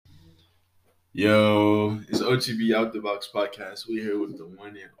Yo, it's OTB Out the Box podcast. We here with the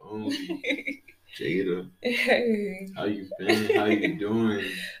one and only Jada. Hey. How you been? How you doing?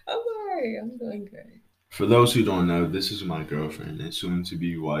 I'm alright. I'm doing For those who don't know, this is my girlfriend and soon to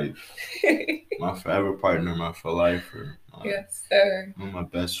be wife. good. My forever partner, my for lifer, Yes, sir. one of my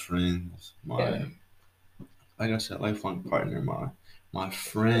best friends, Yeah. like I said, lifelong partner, my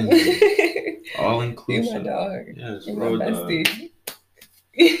friend, all You my inclusive. dog. Yes, You my real dog. bestie.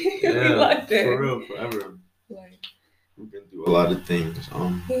 We Yeah, like for that. real, forever. Like, We've been through a lot of things.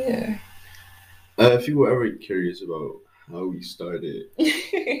 yeah. If you were ever curious about how we started,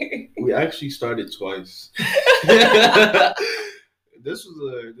 we actually started twice. This was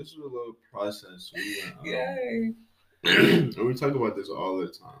a little process. Yay. And we talk about this all the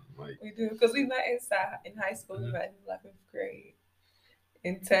time. Like, We do. Because we met in high school. We met in 11th grade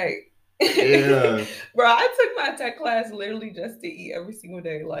in tech. yeah, Bro, I took my tech class literally just to eat every single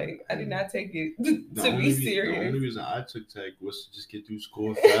day. Like, I did not take it to be the only serious. reason I took tech was to just get through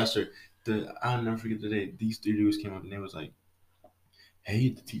school faster. I'll never forget the day these three dudes came up and they was like, "Hey,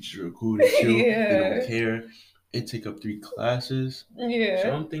 the teachers are cool, they chill, they don't Yeah. care. It take up 3 classes." So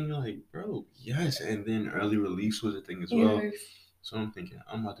Yeah. I'm thinking like, bro, yes. And then early release was a thing as well. Yes. So I'm thinking,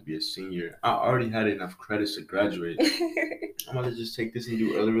 I'm about to be a senior. I already had enough credits to graduate. I'm about to just take this and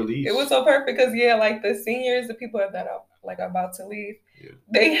do early release. It was so perfect because like the seniors, the people that are like about to leave, Yeah.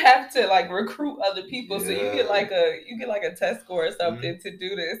 they have to like recruit other people. So you get Yeah. like a test score or something to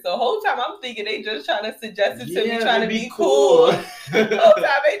do this. The whole time I'm thinking they just trying to suggest it to me, trying to be cool. The whole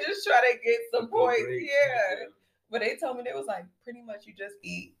time they just trying to get some points. Yeah. But they told me they was like pretty much you just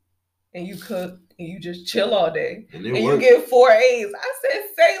eat and you cook and you just chill all day And you get 4 A's. I said,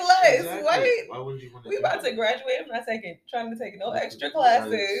 say less. Exactly. Wait, Why wouldn't you want to we do about that? to graduate. I'm not trying to take no extra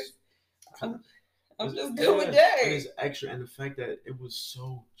classes. I'm just doing that. And it's extra, and the fact that it was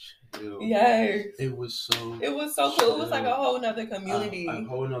so chill. Yes. It was so cool. chill. It was like a whole nother community. A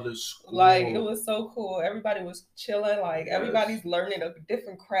whole nother school. Like, it was so cool. Everybody was chilling. Like, everybody's learning a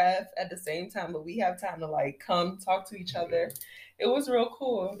different craft at the same time, but we have time to, like, come talk to each other. It was real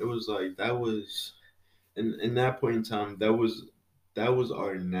cool. It was like, that was, in that point in time, that was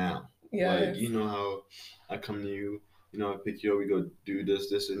our now. Yes. Like, you know how I come to you, I pick you up, we go do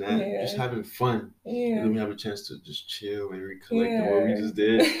this and that. Yeah. Just having fun. Yeah. And then we have a chance to just chill and recollect on what we just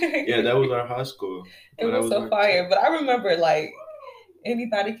did. Yeah, that was our high school. It was so fire. But I remember, like,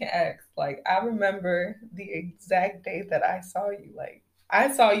 anybody can ask. Like, I remember the exact day that I saw you. Like, I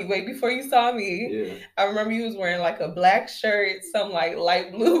saw you way before you saw me. Yeah. I remember you was wearing like a black shirt, some like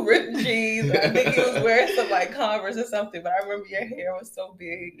light blue ripped jeans. I think you was wearing some like Converse or something. But I remember your hair was so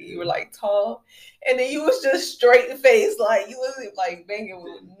big. You were like tall, and then you was just straight faced, like you wasn't like banging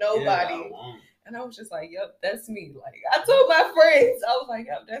with nobody. Yeah, and I was just like, "Yep, that's me." Like I told my friends, I was like,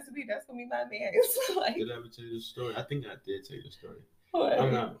 "Yep, that's me. That's gonna be my man." Like, did I ever tell you the story? I think I did tell you the story. What?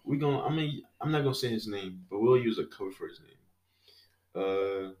 I'm not gonna say his name, but we'll use a cover for his name.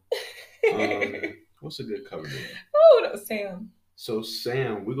 What's a good cover name? Oh, no, Sam. So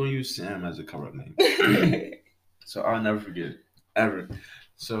Sam, we're gonna use Sam as a cover name. So I'll never forget ever.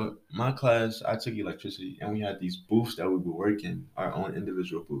 So my class, I took electricity, and we had these booths that we would work in, our own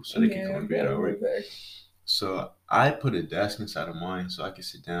individual booths, so they can come and create our work. So I put a desk inside of mine so I could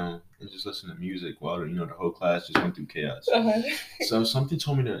sit down and just listen to music while the whole class just went through chaos. So something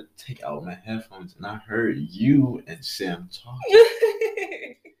told me to take out my headphones, and I heard you and Sam talking,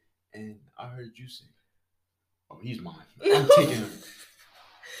 and I heard you say, "Oh, he's mine. I'm taking him."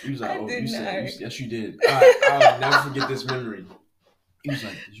 He was like, "Oh, you said yes, you did." I'll never forget this memory. He was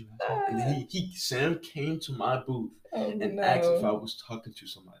like, "Did you?" And then Sam came to my booth and asked if I was talking to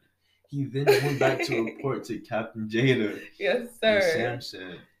somebody. He then went back to report to Captain Jada. Yes, sir. And Sam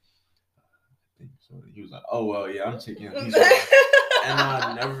said, "I think so." He was like, "Oh well, yeah, I'm taking him." He's like, and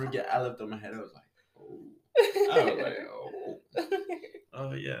I'll never forget. I left on my head. I was like,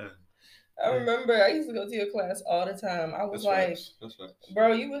 "Oh yeah." I remember I used to go to your class all the time. I was like,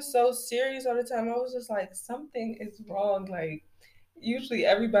 bro, you were so serious all the time. I was just like, something is wrong. Like, usually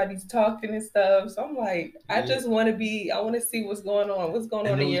everybody's talking and stuff. So I'm like, I just want to see what's going on. What's going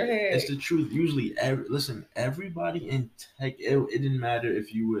on in your head? It's the truth. Usually, everybody in tech, it didn't matter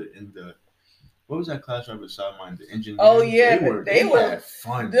if you were in the, what was that class right beside mine? The engineering. Oh yeah, they were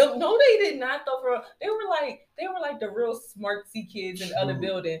fun. No, they did not though. Bro, they were like the real smartsy kids in the other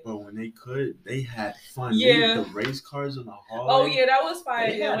building. But when they had fun. Yeah, the race cars in the hall. Oh yeah, that was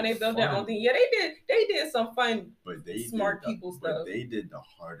fine. Yeah, when they built their own thing. Yeah, they did some fun, smart people stuff. But they did the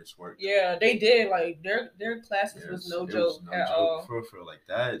hardest work. Yeah, they did. Like their classes was no joke at all. For like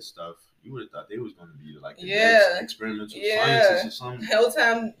that stuff, you would have thought they was gonna be like the Yeah. next experimental scientists or something. The whole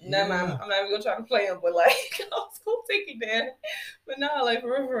time, Yeah. I'm not even gonna try to play them, but like I was gonna take it there. But no, like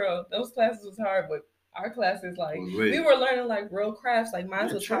for real, those classes was hard, but our classes, like we were learning like real crafts. Like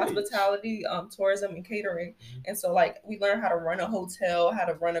mine was hospitality, tourism, and catering. And so like we learned how to run a hotel, how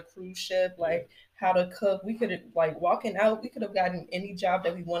to run a cruise ship, like how to cook. We could like walking out, we could have gotten any job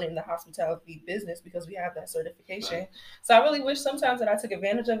that we wanted in the hospitality business because we have that certification. Right. So I really wish sometimes that I took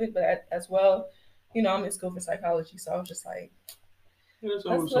advantage of it, but as well, you know, I'm in school for psychology, so I was just like, let's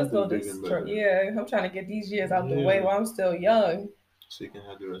go this. Yeah, I'm trying to get these years out the way while I'm still young. So you can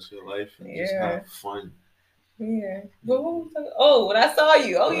have the rest of your life and just have fun. Yeah. But what was when I saw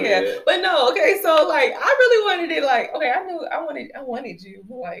you. But no, okay, so like I really wanted it, like, okay, I knew I wanted you,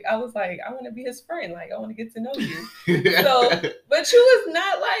 but like I was like, I want to be his friend, like I want to get to know you. So but you was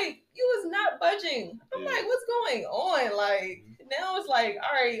not budging. I'm like, what's going on? Like now it's like,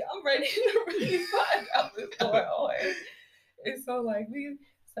 all right, I'm ready to really find out what's going on. And so like we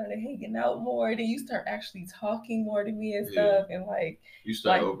started hanging out more. Then you start actually talking more to me and stuff, and like you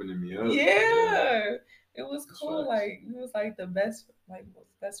start opening me up. Yeah, it was cool. Like you was like the best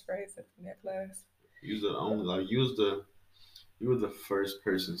friends in that class. You was the only you were the first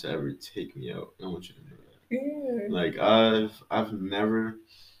person to ever take me out. I want you to know that. Yeah. Like I've never.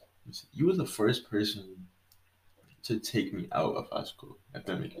 You were the first person to take me out of high school. If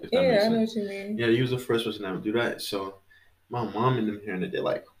that makes sense. I know what you mean. Yeah, you was the first person to ever do that. So my mom and them hearing it, they're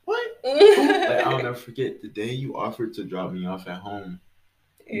like, "What?" Like I'll never forget the day you offered to drop me off at home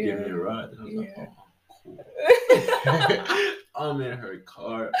and give me a ride. And I was like, "Oh, cool." I'm in her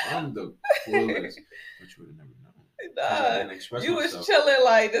car. I'm the coolest, but you would have never known. You was chilling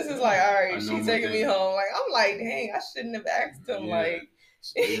like this is like, all right, she's taking me home. Like I'm like, dang, I shouldn't have asked him. Like,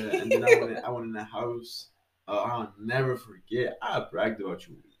 and then I went in the house. I'll never forget. I bragged about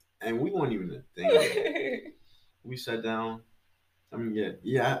you, and we weren't even a thing. We sat down. I mean,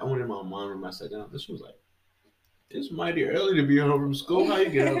 I went in my mom's room. I sat down. This was like, it's mighty early to be home from school. How you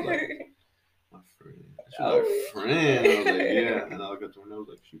get? I was like, my friend. She was like, friend. I was like, yeah. And I looked at the window. I was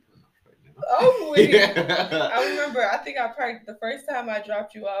like, she putting off right now. Oh, wait. I remember. I think I parked the first time I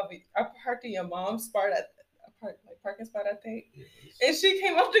dropped you off. I parked in your mom's spot at parking spot, I think. Yes. And she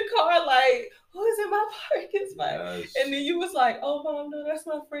came up the car like, who is in my parking spot? Yes. And then you was like, oh, Mom, no, that's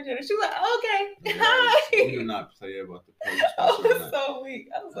my friend. And she was like, okay, hi. We do not play about the parking spot. I was so weak.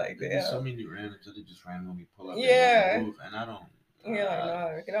 I was like, damn. There's so many randoms that just randomly pull up and move, and I don't. Like,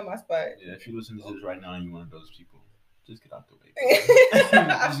 no, get out my spot. Yeah, if you listen to this right now and you're one of those people, just get out the way.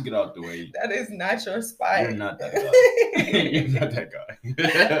 Just get out the way. That is not your spot. You're not that guy. You're not that guy.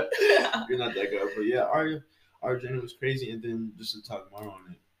 You're not that guy. But yeah, our journey was crazy, and then just to talk more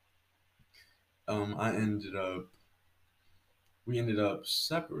on it, we ended up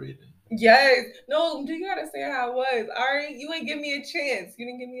separating. Yes. No, you gotta say how it was. Ari, you ain't give me a chance. You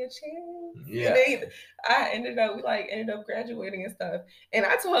didn't give me a chance. Yeah. And then ended up graduating and stuff. And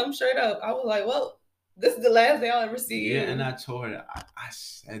I told him straight up, I was like, well, this is the last day I'll ever see you. Yeah, and I told her that I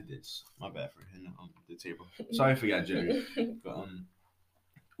said this. My bad for hitting the table. Sorry if I got Jerry. But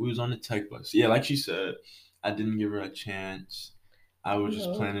we was on the tech bus. Yeah, like she said, I didn't give her a chance. I was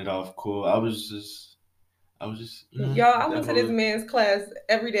just playing it off cool. I was just y'all, I went to this man's class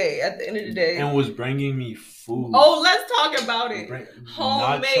every day at the end of the day. And was bringing me food. Oh, let's talk about it.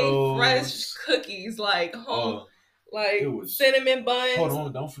 Homemade fresh cookies, like like cinnamon buns. Hold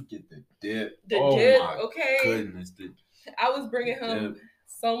on, don't forget the dip. The dip, okay. Goodness, I was bringing him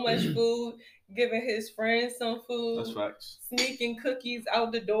so much food, giving his friends some food. That's facts. Sneaking cookies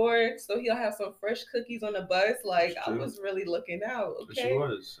out the door so he'll have some fresh cookies on the bus. Like I was really looking out. Okay, she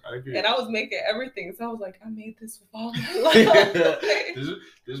was. I agree. And I was making everything, so I was like, I made this with all my love.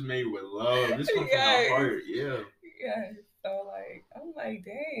 This made with love. This comes from my heart. Yeah. Yeah. So like I'm like,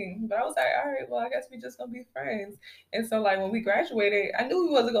 dang. But I was like, all right, well, I guess we just gonna be friends. And so like when we graduated, I knew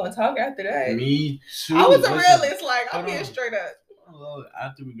we wasn't gonna talk after that. Me too. I was a realist. Like I'm being straight up.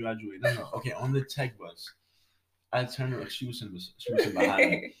 After we graduated, no. Okay, on the tech bus, I turned around. She was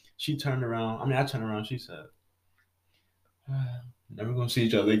behind me. She turned around. I turned around. She said, "Never gonna see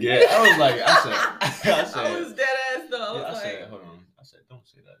each other again." I was like, I said, I was dead ass though. I said, hold on. I said, don't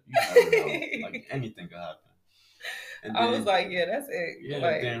say that. You never know. Like anything could happen. And then, I was like, yeah, that's it. Yeah.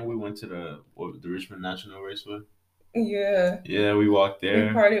 Like, then we went to the Richmond National Raceway. Yeah. Yeah, we walked there.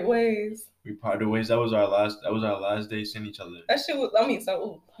 We parted ways. That was our last day seeing each other. That shit was.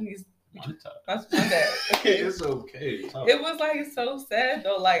 That's my bad. Okay. It's okay. It was like so sad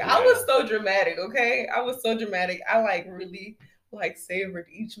though. Like I was so dramatic. Okay, I was so dramatic. I like really like savored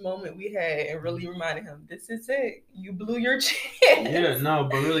each moment we had and really reminded him, this is it. You blew your chance. Yeah, no,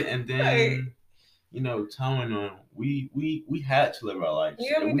 but really, and then Like, you know, telling on we had to live our lives.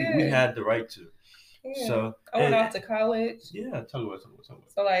 yeah, we we did. had the right to. Yeah. So I went and off to college. yeah, talk about.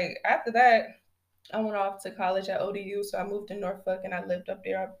 So like after that, I went off to college at ODU. So I moved to Norfolk and I lived up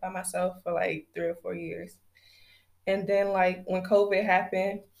there by myself for like 3 or 4 years. And then like when COVID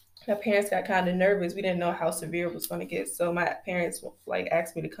happened, my parents got kind of nervous. We didn't know how severe it was going to get. So my parents like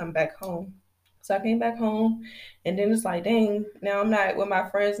asked me to come back home. So I came back home, and then it's like, dang, now I'm not with my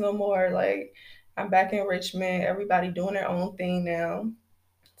friends no more. Like I'm back in Richmond. Everybody doing their own thing now.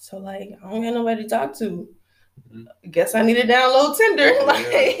 So like I don't have nobody to talk to. Guess I need to download Tinder. Yeah, like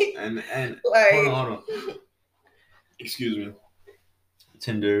and like hold on. Excuse me.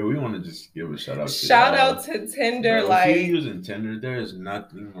 Tinder, we want to just give a shout out to shout out to Tinder. Bro, like if you're using Tinder, there is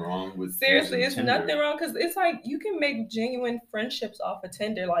nothing wrong with seriously, it's Tinder. nothing wrong because it's like you can make genuine friendships off of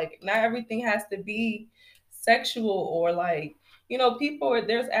Tinder. Like not everything has to be sexual or like people.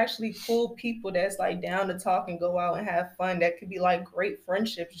 There's actually cool people that's like down to talk and go out and have fun. That could be like great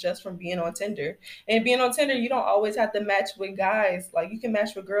friendships just from being on Tinder. And being on Tinder, you don't always have to match with guys. Like you can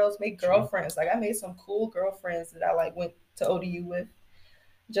match with girls, make girlfriends. Like I made some cool girlfriends that I like went to ODU with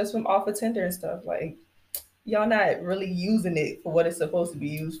just from off of Tinder and stuff. Like y'all not really using it for what it's supposed to be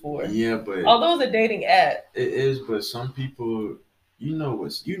used for. Yeah, but although it's a dating app, it is. But some people, you know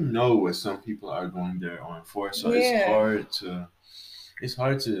what some people are going there on for. So it's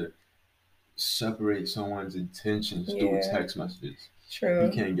hard to separate someone's intentions through text messages. True.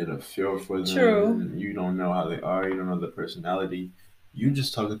 You can't get a feel for them. True. You don't know how they are. You don't know their personality. You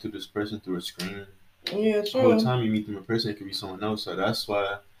just talking to this person through a screen. Yeah, true. All the time you meet them in person, it could be someone else. So that's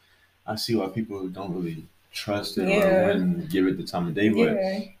why I see why people don't really trust it or wouldn't give it the time of day. But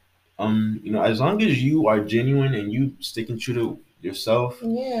as long as you are genuine and you sticking true to yourself,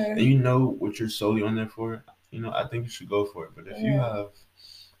 and you know what you're solely on there for, I think you should go for it. But if you have,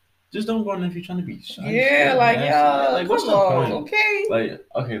 just don't go on there if you're trying to be shy. Yeah, like y'all, like what's the point? Okay. Like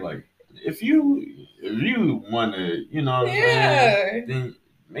okay, like if you want to, you know what I'm saying, then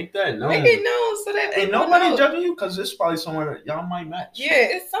make that known. Make it known so that ain't nobody judging you because there's probably someone that y'all might match. Yeah,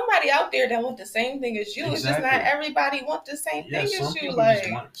 it's somebody out there that want the same thing as you. Exactly. It's just not everybody want the same thing as you. Like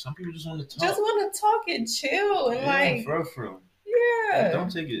some people just want to talk. Just want to talk and chill and like for real. Yeah.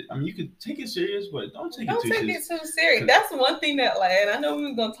 Don't take it. I mean, you could take it serious, but don't take it too serious. That's one thing that, like, and I know we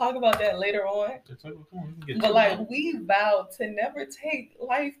were gonna talk about that later on. But like, we vowed to never take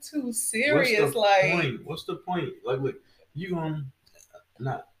life too serious. What's the point? Like, look, you gonna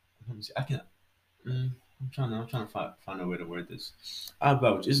not. Let me see. I can. I'm trying to find a way to word this. I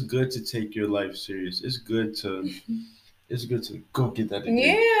vouch. It's good to take your life serious. It's good to go get that degree.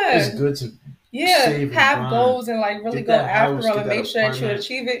 Yeah. It's good to have goals and like really go after them and make sure that you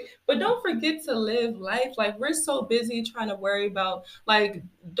achieve it. But don't forget to live life. Like we're so busy trying to worry about, like,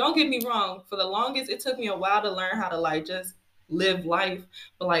 don't get me wrong. For the longest, it took me a while to learn how to like just live life,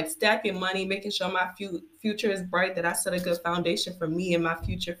 but like stacking money, making sure my future is bright, that I set a good foundation for me and my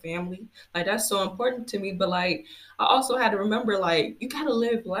future family. Like that's so important to me. But like I also had to remember, like, you gotta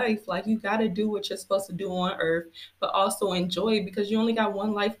live life. Like you gotta do what you're supposed to do on earth, but also enjoy it because you only got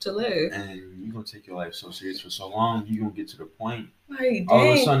one life to live. And you're gonna take your life so serious for so long, you're gonna get to the point like, all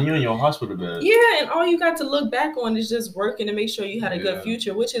of a sudden you're in your hospital bed. Yeah, and all you got to look back on is just working to make sure you had a good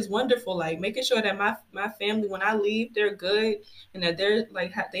future, which is wonderful. Like making sure that my family, when I leave, they're good and that they're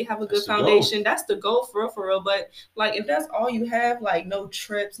like they have a good foundation. That's the goal for real. But like if that's all you have, like no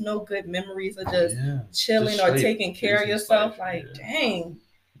trips, no good memories, or just chilling or taking care of yourself, like dang.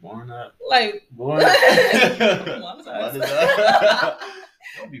 Born up. Like born.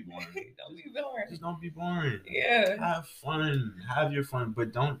 Don't be boring. Don't be boring. Just don't be boring. Yeah. Have fun. Have your fun,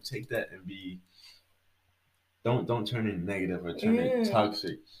 but don't take that and be. Don't turn it negative or turn it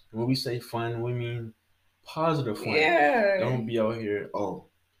toxic. When we say fun, we mean positive fun. Yeah. Don't be out here.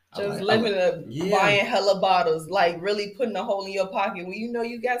 Just buying hella bottles, like really putting a hole in your pocket when you know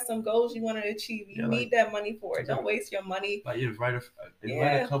you got some goals you want to achieve. You need that money for it. Don't waste your money. Like invite a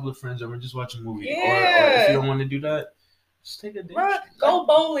couple of friends over and just watch a movie. Or if you don't want to do that, just take a date. Go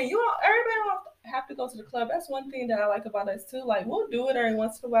bowling. Everybody don't have to go to the club. That's one thing that I like about us too. Like we'll do it every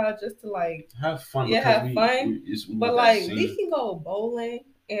once in a while just to like have fun. Have fun. But like we can go bowling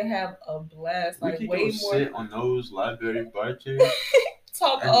and have a blast. Like way more. Sit on those library bar chairs.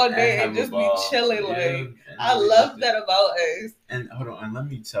 Talk all day and just be chilling. Like I love that about us. And hold on, and let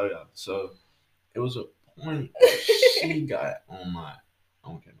me tell y'all. So it was a point she got on my. I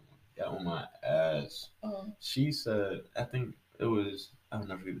don't care no more. Got on my ass. She said, I think it was. I'll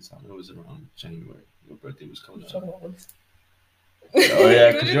never forget the time. It was around January. Your birthday was coming up. Oh yeah,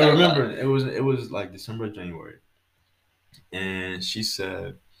 What because you you talking about? remember it was like December, January, and she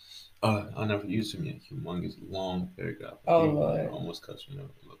said, I'll never use me a humongous long paragraph. I Oh think Lord. almost cussed me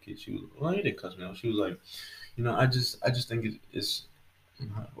out. Okay, she was well, you didn't cuss me out. She was like, I just think it's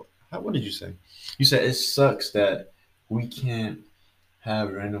what did you say? You said it sucks that we can't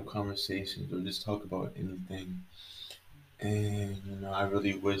have random conversations or just talk about anything. And I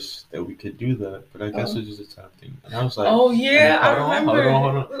really wish that we could do that, but I guess Oh. it's just a time thing. And I was like, Oh and then yeah, I hold on, hold on, remember.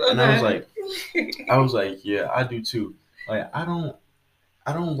 hold on. And Okay. I was like, yeah, I do too. Like I don't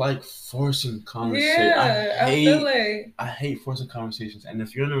like forcing conversation. Yeah, I feel like I hate forcing conversations. And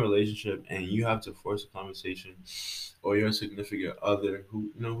if you're in a relationship and you have to force a conversation, or your significant other,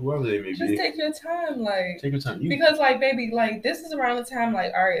 whoever they may just be, take your time, like, take your time. because like baby, like this is around the time,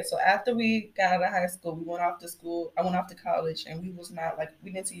 like, all right, so after we got out of high school, we went off to school, I went off to college, and we was not like, we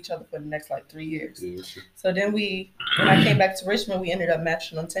didn't see each other for the next like 3 years. Yeah, sure. So then when I came back to Richmond, we ended up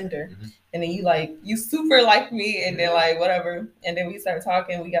matching on Tinder. Mm-hmm. And then you super liked me, and then like whatever, and then we started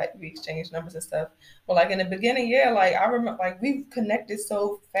talking, we exchanged numbers and stuff. But like in the beginning, yeah, like I remember, like we connected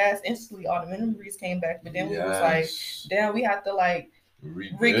so fast, instantly, all the memories came back. But then we was like, damn, we have to like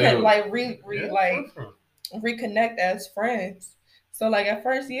rebuild, reconnect as friends. So like at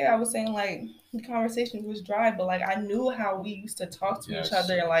first, yeah, I was saying like the conversation was dry, but like I knew how we used to talk to each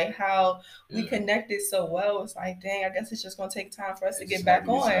other and like how we connected so well. It's like, dang, I guess it's just gonna take time for us to get back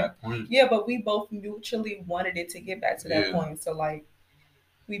on. Yeah, but we both mutually wanted it to get back to that point. So like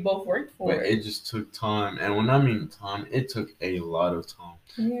we both worked for but it. it just took time. And when I mean time, it took a lot of time.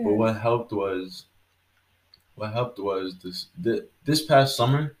 Yeah. But what helped was this past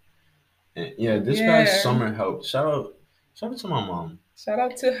summer. And this past summer helped. Shout out to my mom. Shout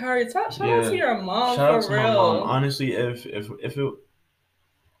out to her. Shout out to your mom. Shout out for to real. my mom. Honestly, if it,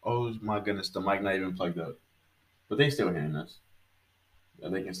 oh my goodness, the mic not even plugged up, but they still hearing us. Yeah,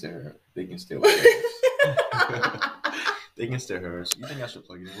 they can still hear. They can still hear us. They can still hear us. You think I should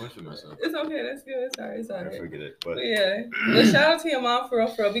plug it in? What for myself? It's okay. That's good. Sorry. I forget it. But yeah, but shout out to your mom for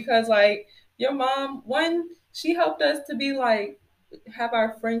real, because like your mom, one, she helped us to be like have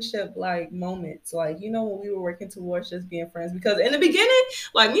our friendship like moments, like when we were working towards just being friends. Because in the beginning,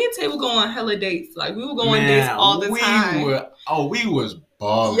 like me and Tay would go on hella dates, like we would go on dates all the time. We was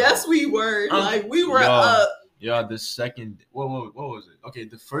balling. Yes, we were. Like we were up. Yeah, the second, what was it? Okay,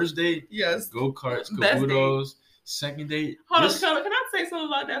 the first date, yes, go karts, caboodles. Second date. Hold on, can I say something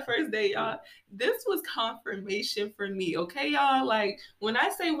about that first date, y'all? This was confirmation for me, okay, y'all? Like when I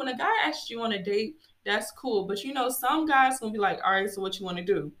say when a guy asks you on a date, that's cool, but some guys gonna be like, all right, so what you want to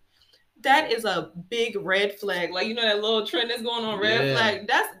do? That is a big red flag. Like that little trend that's going on, red flag.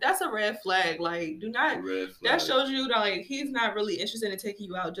 That's a red flag. Like do not. That shows you that like he's not really interested in taking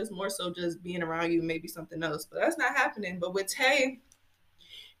you out. Just more so just being around you, maybe something else. But that's not happening. But with Tay,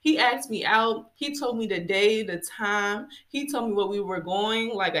 he asked me out. He told me the day, the time. He told me what we were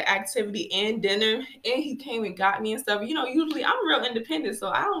going, like an activity and dinner. And he came and got me and stuff. Usually I'm real independent, so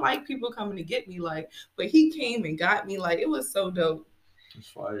I don't like people coming to get me. Like, but he came and got me. Like, it was so dope.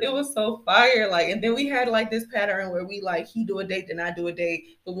 It was so fire. Like, and then we had like this pattern where we like he do a date, then I do a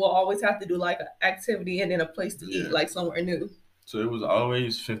date, but we'll always have to do like an activity and then a place to eat, like somewhere new. So it was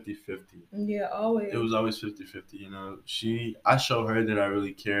always 50-50. Yeah, always. It was always 50-50. I show her that I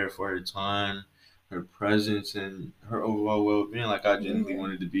really care for her time, her presence, and her overall well-being. Like I genuinely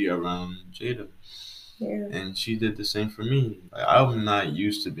wanted to be around Jada. Yeah. And she did the same for me. Like I'm not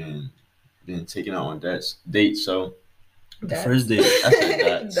used to being taken out on dates. So the first date, I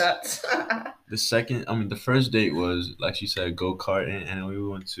said that's. The first date was, like she said, go-karting, and we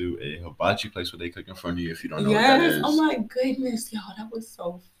went to a hibachi place where they cook in front of you if you don't know what that is. Oh my goodness, y'all, that was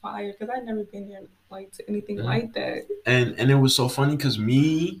so fire, because I'd never been there like to anything like that. And it was so funny because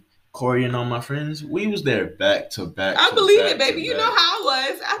me, Corey, and all my friends, we was there back to back. I believe it, baby. You know how I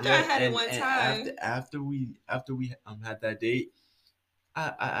was after I had it one time. After we had that date,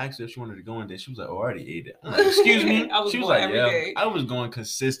 I asked her if she wanted to go in there. She was like, "Oh, I already ate it." I'm like, "Excuse me." She was like, "Yeah." Day. I was going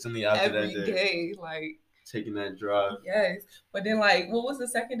consistently after that day. Every day, like taking that drive. Yes, but then like, what was the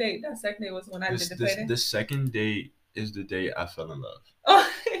second date? That second date was when I did the painting. The second date is the day I fell in love.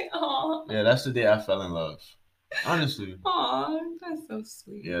 Oh, yeah, that's the day I fell in love. Honestly. Aw, that's so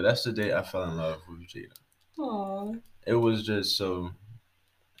sweet. Yeah, that's the day I fell in love with Jada. Aw. It was just so.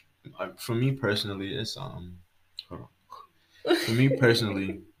 For me personally, it's hold on. For me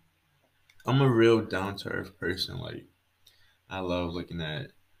personally, I'm a real down to earth person. Like, I love looking at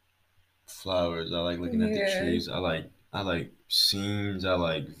flowers. I like looking at the trees. I like scenes. I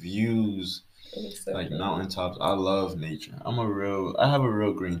like views. It was so Like good. mountaintops. I love nature. I have a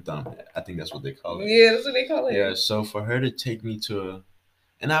real green thumb. I think that's what they call it. Yeah, that's what they call it. Yeah. So for her to take me to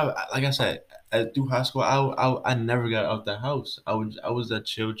and like I said, through high school, I never got out the house. I was that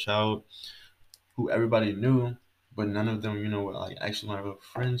chill child who everybody knew, but none of them, were like actually my real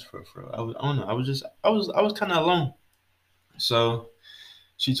friends for. I don't know. I was kind of alone. So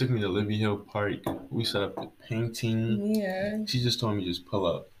she took me to Libby Hill Park. We set up the painting. Yeah. She just told me just pull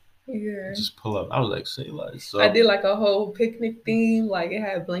up. Yeah. Just pull up. I was like, say less. So I did like a whole picnic theme, like it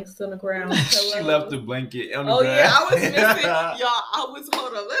had blankets on the ground. she left the blanket on the ground. ground. Yeah, I was missing y'all.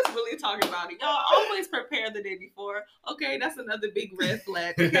 Hold on, let's really talk about it. Y'all always prepare the day before. Okay, that's another big red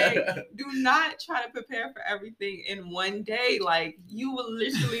flag. Okay, do not try to prepare for everything in one day. Like you will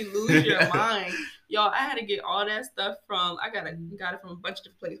literally lose your mind. Y'all, I had to get all that stuff I got it from a bunch of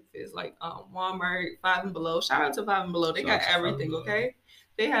different places, like Walmart, Five and Below. Shout out to Five and Below. They got everything. Okay.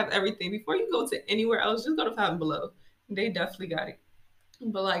 They have everything. Before you go to anywhere else, just go to Five and Below. They definitely got it.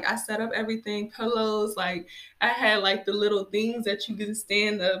 But like I set up everything, pillows, like I had like the little things that you can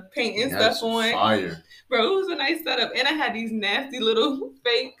stand the paint and stuff on. Fire. Bro, it was a nice setup. And I had these nasty little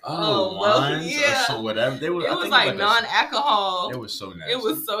fake wines or whatever. They were, it was like non-alcohol. It was so nasty. It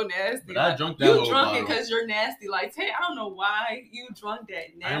was so nasty. But I drunk that whole bottle. You drunk it because you're nasty. Like, Tay, I don't know why you drunk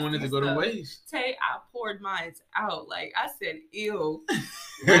that nasty I didn't want it to go to waste. Tay, I poured mine out. Like, I said, ew.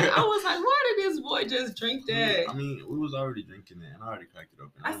 I was like, why did this boy just drink that? I mean, we was already drinking it, and I already cracked it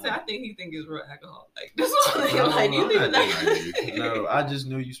open. I think he think it's real alcohol. Like, this one, like, you think that? No, I just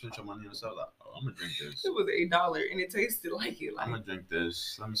knew you spent your money on stuff. Like, oh, I'm gonna drink this. It was $8, and it tasted like it. Like, I'm gonna drink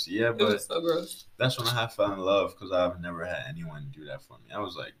this. Let me see. Yeah, but it was so gross. That's when I fell in love because I've never had anyone do that for me. I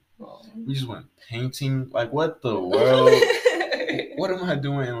was like, we just went painting. Like, what the world? What am I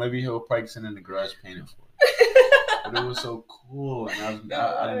doing in Libby Hill Park sitting in the garage painting for? But it was so cool, and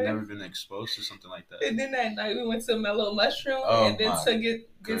I've never been exposed to something like that. And then that night we went to Mellow Mushroom, and then to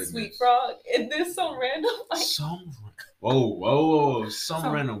get Sweet Frog, and then some random whoa,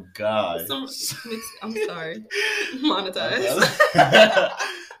 some random guy. I'm sorry, monetized.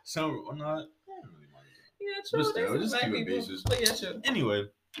 I'm not. Yeah, true. Still, just keep it basis. But yeah, true. Anyway,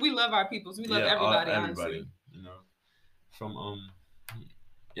 we love our peoples. We love everybody. Honestly, from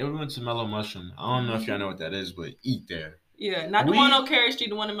Yeah, we went to Mellow Mushroom. I don't know if y'all know what that is, but eat there. Yeah, not the one on Carey Street,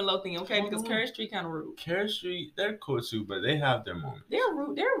 the one in Midlothian, okay? Because Carey Street kind of rude. Carey Street, they're cool too, but they have their moments. They're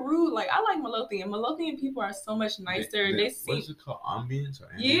rude. They're rude. Like, I like Midlothian. Midlothian people are so much nicer. They see. What's it called? Ambience or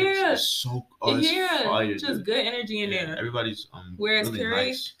ambience? Yeah. It's so fire, just dude. good energy in there. Everybody's whereas really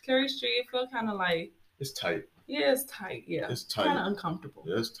nice. Carey Street, it felt kind of like. It's tight. Yeah, it's tight. Yeah. It's tight. Kind of uncomfortable.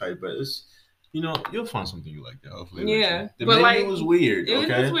 Yeah, it's tight, but it's. You'll find something you like there. Hopefully, yeah. The menu was weird. It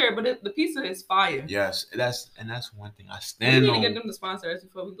was weird, but the pizza is fire. Yes, that's one thing I stand on. We need to get them to sponsor us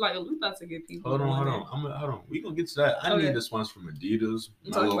before we about to get people. Hold on. We gonna get to that. I need the sponsor from Adidas,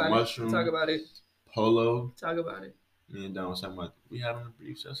 Mellow Mushroom. Talk about it. Polo. Talk about it. Me and Don was talking about we had on the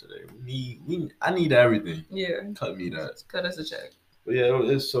briefs yesterday. I need everything. Yeah. Cut me that. Cut us a check. But yeah,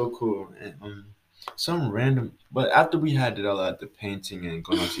 it's so cool. And some random. But after we had it all at the painting and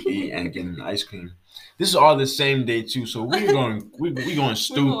going out to eat and getting ice cream, this is all the same day too. So we're going we going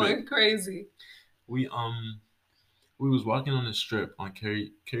stupid. We're going crazy. We was walking on the strip on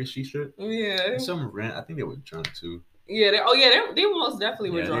Carey Street strip. Yeah. And some I think they were drunk too. Yeah, they most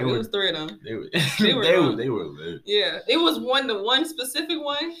definitely were drunk. It was three of them. They were lit. Yeah, it was the one specific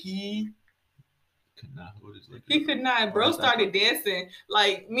one. He could not hold his liquor. He could not. Bro started dancing.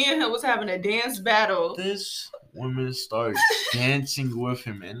 Like, me and him was having a dance battle. This woman started dancing with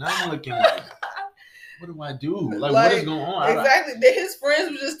him, and I'm looking like, what do I do? Like what is going on? Exactly. His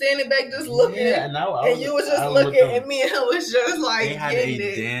friends were just standing back just looking. Yeah, and you was just looking, and me and him was just like, they had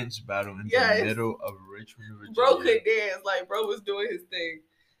a dance battle in the middle of Richmond, Virginia. Bro could dance. Like, bro was doing his thing.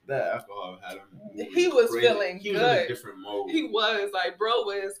 That alcohol had him. He was feeling good. He was in a different mode. He was. Like, bro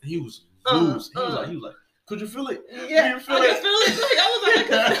was. He was loose. He was like, could you feel it? Yeah, I could feel it. I was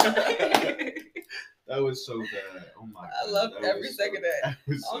like, that was so bad. Oh my god. I loved every second of that.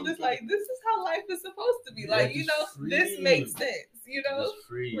 I'm just like, this is how life is supposed to be. Like, this makes sense. It's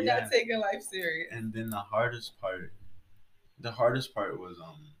free. We're not taking life serious. And then the hardest part was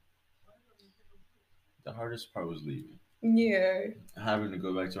leaving. Yeah. Having to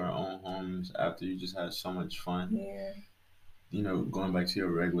go back to our own homes after you just had so much fun. Yeah. Going back to your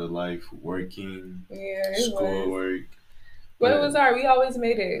regular life, working, schoolwork. But it was we always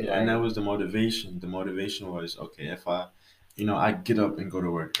made it. Yeah, and that was the motivation. The motivation was, okay, if I get up and go to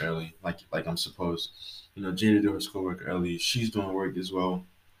work early, like I'm supposed. Jada do her schoolwork early. She's doing work as well.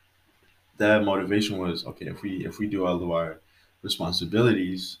 That motivation was, okay, if we do all of our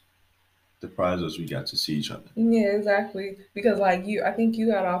responsibilities, the prize was we got to see each other. Yeah, exactly. Because like I think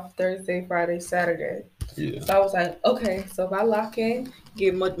you got off Thursday, Friday, Saturday. Yeah. So I was like, okay, so if I lock in,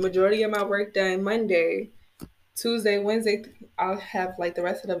 get majority of my work done Monday, Tuesday, Wednesday, I'll have like the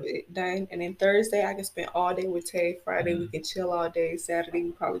rest of it done, and then Thursday I can spend all day with Tay. Friday we can chill all day. Saturday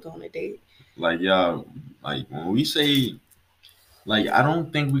we probably go on a date. Like y'all, like when we say, like I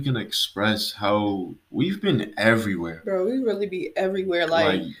don't think we can express how we've been everywhere. Bro, we really be everywhere.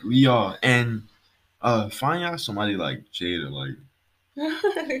 Like we are, and find out somebody like Jada. Like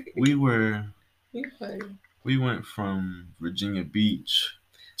we went from Virginia Beach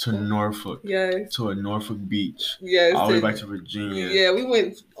to Norfolk. Yes. To a Norfolk Beach. Yes. All the way back to Virginia. Yeah, we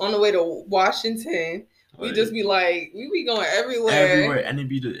went on the way to Washington. We just be like, we be going everywhere. And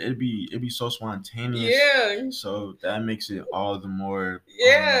it'd be so spontaneous. Yeah. So that makes it all the more.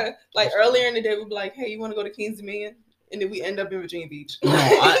 Yeah. Like earlier in the day, we'd be like, hey, you want to go to Kings Dominion? And then we end up in Virginia Beach. No,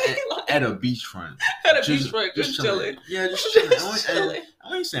 at a beachfront. Just chilling. Yeah, just chilling.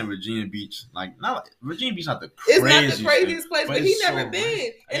 I ain't saying Virginia Beach. Like, not Virginia Beach, not the craziest. It's not the craziest place, but he never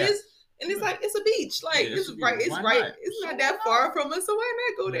been. And it's like it's a beach. Like it's right. It's not that far from us, so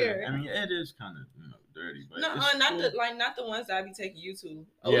why not go there? I mean, it is kind of dirty, but not the ones that I be taking you to.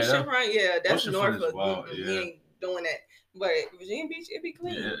 Oceanfront, that's Norfolk. Wow, we ain't doing that. But Virginia Beach, it be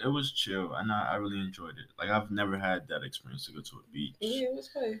clean. Yeah, it was chill, and I really enjoyed it. Like I've never had that experience to go to a beach. Yeah, it was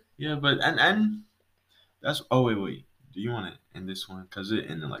fun. Yeah, but and that's. Oh wait. Do you want to end this one? Cause it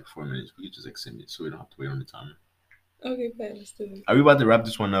ended in like 4 minutes. We could just extend it so we don't have to wait on the timer. Okay, fine. Let's do it. Are we about to wrap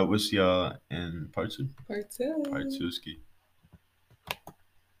this one up? We'll see y'all in part 2. Part 2. Ski.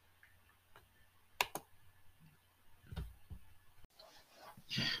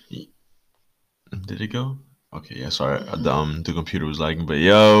 Did it go? Okay, yeah, sorry. The computer was lagging, but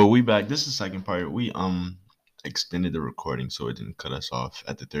yo, we back. This is the second part. We extended the recording so it didn't cut us off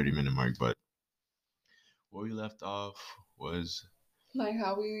at the 30-minute mark, but where we left off was like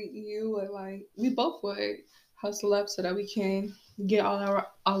how we both would hustle up so that we can get all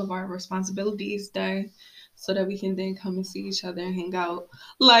of our responsibilities done so that we can then come and see each other and hang out.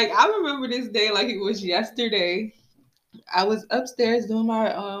 Like I remember this day like it was yesterday. I was upstairs doing my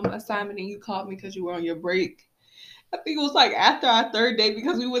assignment and you called me because you were on your break. I think it was like after our third day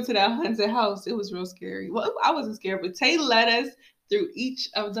because we went to that haunted house. It was real scary. Well, I wasn't scared, but Tay led us through each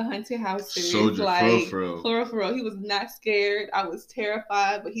of the haunted houses. Soldier, like for real. For real. He was not scared. I was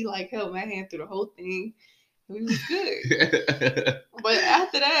terrified, but he like held my hand through the whole thing. We was good. But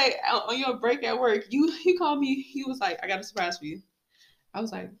after that, on your break at work, he called me. He was like, "I got a surprise for you." I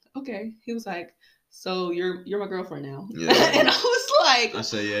was like, "Okay." He was like, "So you're my girlfriend now?" Yeah. And I was like, "I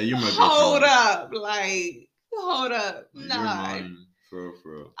said, yeah, you're my girlfriend." Hold up, nah. You're mine. For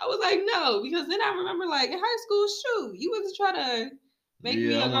real. I was like, no, because then I remember like in high school, shoot, you was trying to make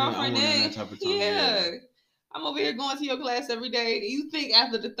me a girlfriend. That type of time, yeah. I'm over here going to your class every day. And you think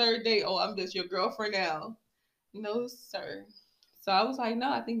after the third day, oh, I'm just your girlfriend now? No, sir. So I was like, no,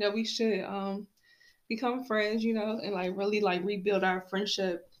 I think that we should become friends, and like really like rebuild our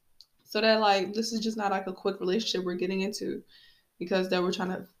friendship so that like this is just not like a quick relationship we're getting into, because that we're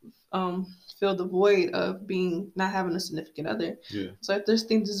trying to fill the void of not having a significant other. Yeah. So I just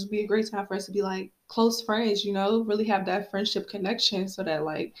think this would be a great time for us to be like close friends, really have that friendship connection so that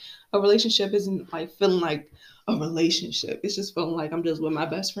like a relationship isn't like feeling like a relationship. It's just feeling like I'm just with my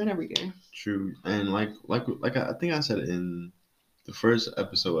best friend every day. True. And like I think I said it in the first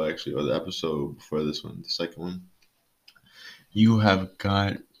episode actually, or the episode before this one, the second one. You have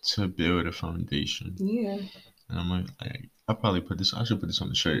got to build a foundation. Yeah. And I'm like I should put this on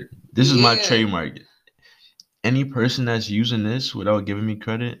the shirt. This is my trademark. Any person that's using this without giving me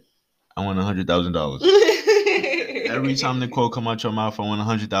credit, I want $100,000. Every time the quote come out your mouth, I want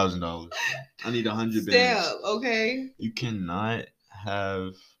 $100,000. I need 100 bands. Okay. You cannot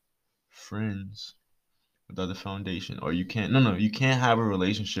have friends without a foundation, or you can't. No, you can't have a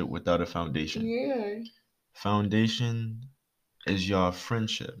relationship without a foundation. Yeah. Foundation is your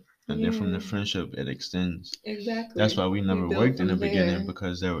friendship. And then from the friendship, it extends. Exactly. That's why we never worked in the beginning,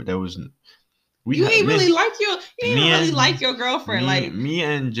 because there was. You ain't really like your girlfriend. Me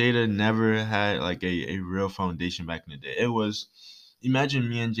and Jada never had like a real foundation back in the day. It was, imagine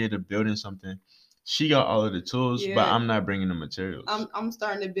me and Jada building something. She got all of the tools, but I'm not bringing the materials. I'm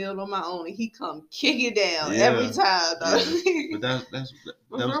starting to build on my own, and he come kick it down every time. Yeah.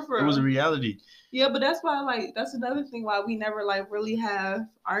 But it was a reality. Yeah, but that's why that's another thing why we never really have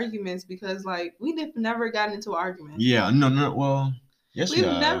arguments, because we never gotten into arguments. Yeah, no. Well, Yes, we we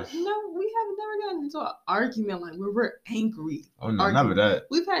have never, have. no, we have never gotten into an argument like where we're angry. Oh no, never that.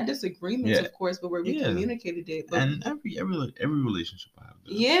 We've had disagreements, Yeah. of course, but where we communicated it. But And every relationship I have.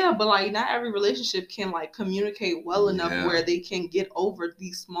 yeah, but like not every relationship can like communicate well enough where they can get over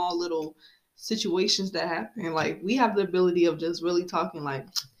these small little situations that happen. Like we have the ability of just really talking like,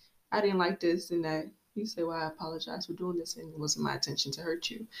 I didn't like this and that. You say, well, I apologize for doing this and it wasn't my intention to hurt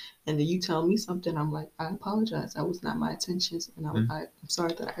you. And then you tell me something, I'm like, I apologize. That was not my intentions and I'm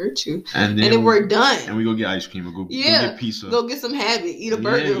sorry that I hurt you. And then we're done. And we go get ice cream or go get pizza. Go get some habit, eat a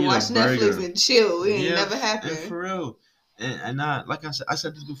burger, watch Netflix and chill. It ain't never happened. And for real. And not, like I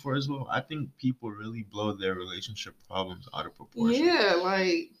said this before as well, I think people really blow their relationship problems out of proportion. Yeah,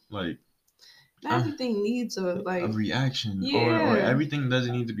 like not everything needs a reaction, or everything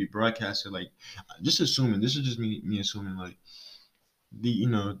doesn't need to be broadcasted. Like, just assuming, this is just me assuming, like,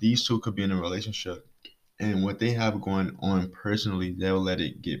 these two could be in a relationship, and what they have going on personally, they'll let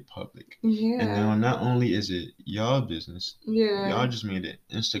it get public. Yeah. And now not only is it y'all business, y'all just made it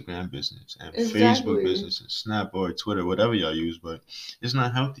Instagram business and Facebook business and Snap or Twitter, whatever y'all use, but it's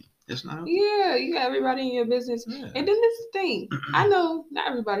not healthy. It's not healthy. Yeah, you got everybody in your business. Yeah. And then this thing, I know not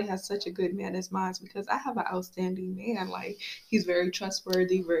everybody has such a good man as mine because I have an outstanding man. Like, he's very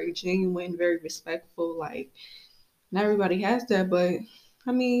trustworthy, very genuine, very respectful. Like, not everybody has that, but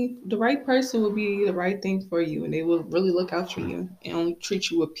I mean, the right person will be the right thing for you, and they will really look out for you and only treat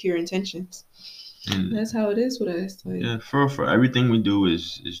you with pure intentions. And that's how it is with us. Like, yeah, for everything we do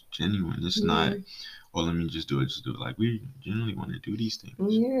is genuine. It's not, well, let me just do it. Like, we genuinely want to do these things.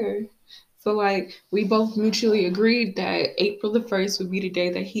 Yeah. So, like, we both mutually agreed that April the 1st would be the day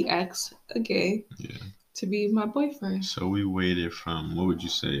that he asked again to be my boyfriend. So we waited from, what would you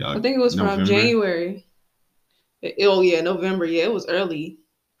say? I think it was November? From January. Oh, yeah, November. Yeah, it was early.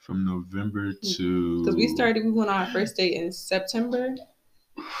 From November to... Because we went on our first date in September.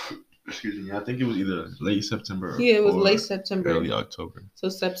 Excuse me. I think it was either late September or it was late September. Early October. So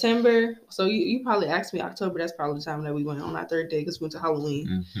September. So you probably asked me October. That's probably the time that we went on our third day because we went to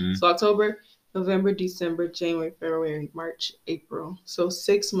Halloween. Mm-hmm. So October, November, December, January, February, March, April. So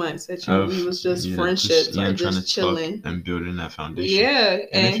 6 months that we was just friendships, just chilling and building that foundation. Yeah.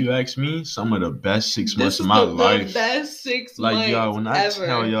 And if you ask me, some of the best 6 months of my life. The best 6 months. Like, y'all, when I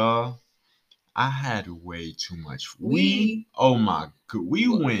tell y'all, I had way too much. Oh my god, we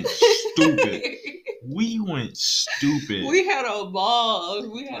went stupid. We had a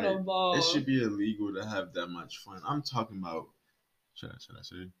ball. It should be illegal to have that much fun. I'm talking about. Should I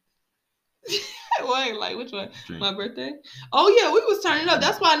say? Wait, like which one? Drink. My birthday? Oh yeah, we was turning up.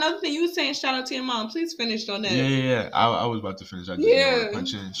 That's why another thing you was saying. Shout out to your mom. Please finish on that. Yeah. I was about to finish. I just didn't want to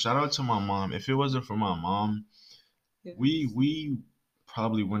punch in. Shout out to my mom. If it wasn't for my mom, we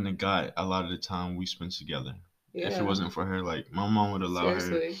probably wouldn't have got a lot of the time we spent together. Yeah. If it wasn't for her, like, my mom would allow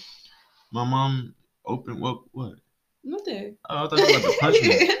her. My mom opened what? Nothing. Oh, I thought you were about to punch me.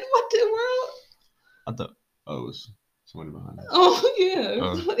 What the world? I thought it was somebody behind me. Oh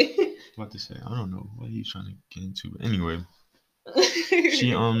yeah. About to say, I don't know what he's trying to get into, but anyway,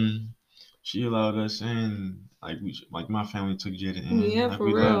 she allowed us in. Like my family took Jada in. Yeah, like, for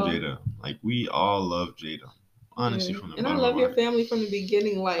we real. love Jada. Like, we all love Jada. Honestly, from the and I love your family from the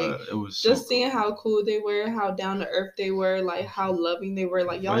beginning. Like, it was just seeing how cool they were, how down to earth they were, like how loving they were.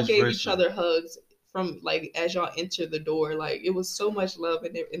 Like, y'all gave each other hugs from like as y'all entered the door. Like, it was so much love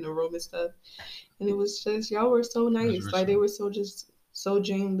in the room and stuff. And it was just, y'all were so nice. Like, they were so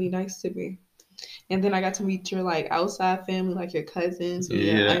genuinely nice to me. And then I got to meet your like outside family, like your cousins.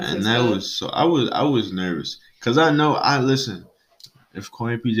 And that was so. I was nervous because I know. Listen. If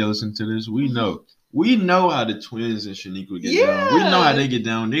Corey and PJ listen to this, we know how the twins and Shaniqua get down. We know how they get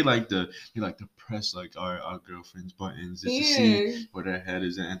down. They like to press like our girlfriends' buttons just to see where their head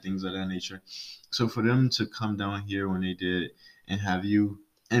is and things of that nature. So for them to come down here when they did and have you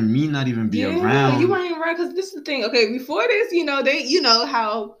and me not even be around. You weren't even around because this is the thing. Okay, before this, they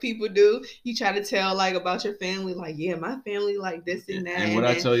how people do. You try to tell like about your family, like, yeah, my family like this and that. And what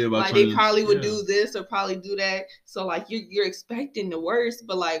I tell you about like they probably would do this or probably do that. So like you're expecting the worst,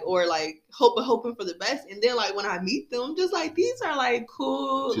 but like or like hoping for the best. And then like when I meet them, I'm just like these are like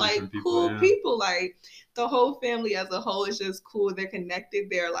cool, people. Like the whole family as a whole is just cool. They're connected.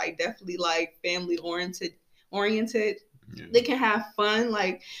 They're like definitely like family oriented. Yeah. They can have fun.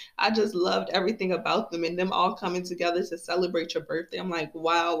 Like, I just loved everything about them and them all coming together to celebrate your birthday. I'm like,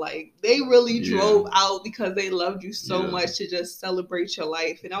 wow, like they really drove out because they loved you so much to just celebrate your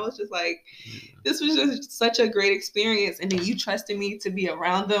life. And I was just like, this was just such a great experience. And then you trusted me to be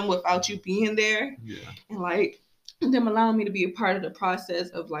around them without you being there. Yeah. And like, them allowing me to be a part of the process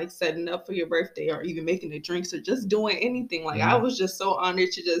of like setting up for your birthday or even making the drinks or just doing anything. Like I was just so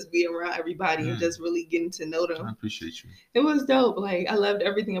honored to just be around everybody and just really getting to know them. I appreciate you. It was dope. Like I loved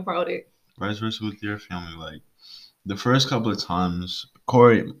everything about it. Vice versa with your family. Like the first couple of times,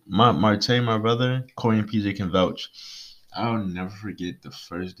 Corey, my brother, Corey and PJ can vouch. I'll never forget the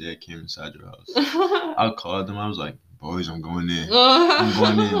first day I came inside your house. I called them. I was like, "Boys, I'm going in. I'm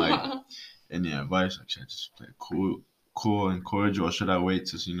going in." Like, and the advice, like, should I just play cool and cordial, or should I wait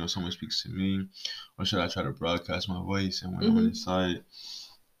till someone speaks to me, or should I try to broadcast my voice? And when I went inside,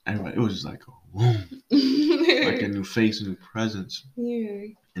 everybody, it was just like a whoom, like a new face, a new presence.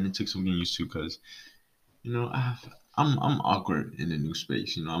 Yeah. And it took some getting used to because, I'm awkward in a new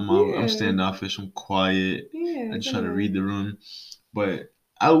space. I'm standoffish. I'm quiet. I just try to read the room, but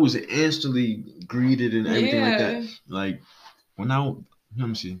I was instantly greeted and everything like that. Like when let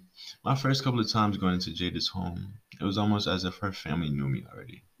me see, my first couple of times going into Jada's home, it was almost as if her family knew me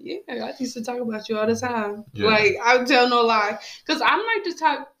already. Yeah, I used to talk about you all the time. Yeah. Like I tell no lie, because I'm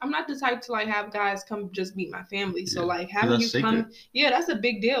not the type to like have guys come just meet my family. So like having you come, that's a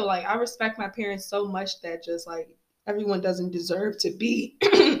big deal. Like I respect my parents so much that just like everyone doesn't deserve to be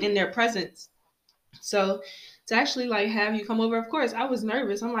in their presence. So to actually like have you come over, of course I was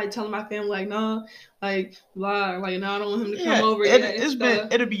nervous. I'm like telling my family like no, like blah, like no, I don't want him to come over yet.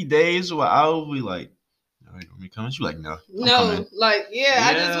 It'll be days where I'll be like, all right, want me coming? She's like, no, like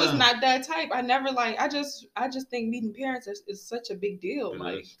I just was not that type. I never like. I just think meeting parents is such a big deal.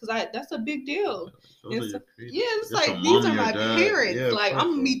 Like, because that's a big deal. It's like these are my parents. Yeah, like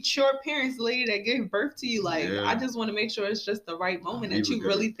I'm gonna meet your parents, the lady that gave birth to you. Like I just want to make sure it's just the right moment that you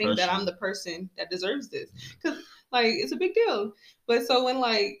really think that I'm the person that deserves this. Because like it's a big deal. But so when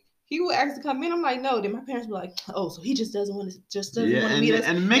like he would ask to come in. I'm like, no. Then my parents were like, oh, so he just doesn't want to meet us.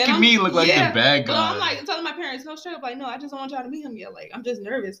 And making me look like the bad guy. But I'm like telling my parents, no, straight up, like, no, I just don't want y'all to meet him yet. Like, I'm just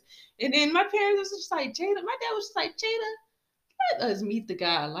nervous. And then my parents was just like, Jada, my dad was just like, Jada, let us meet the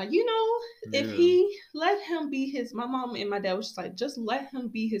guy. Like, if he let him be his, my mom and my dad was just like, just let him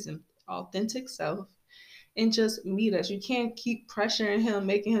be his authentic self. And just meet us. You can't keep pressuring him,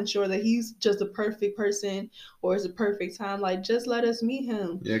 making him sure that he's just a perfect person or it's a perfect time. Like, just let us meet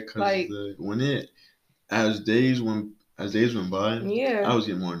him. Yeah, because like, as days went by, I was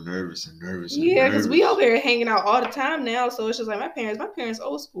getting more nervous and nervous. Yeah, because we over here hanging out all the time now. So it's just like my parents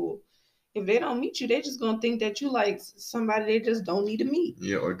old school. If they don't meet you, they just gonna think that you like somebody they just don't need to meet.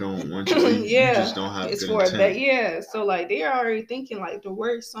 Yeah, or don't want to meet. You just don't have it's good for intent. Yeah, so like they are already thinking like the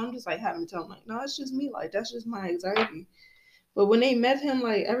worst. So I'm just like having to tell them like, no, it's just me. Like that's just my anxiety. But when they met him,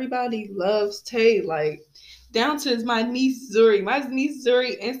 like everybody loves Tay. Like down to my niece Zuri. My niece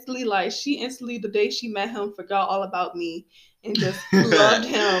Zuri instantly the day she met him forgot all about me and just loved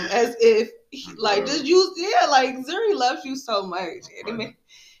him as if like Zuri loves you so much.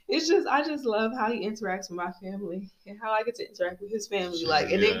 It's just I just love how he interacts with my family and how I get to interact with his family. Like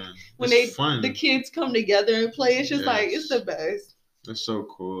and then when the kids come together and play, it's just like it's the best. It's so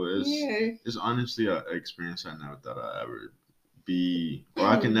cool. It's honestly an experience I never thought I'd ever be, or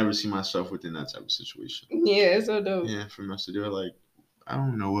I can never see myself within that type of situation. Yeah, it's so dope. Yeah, for us to do it, like I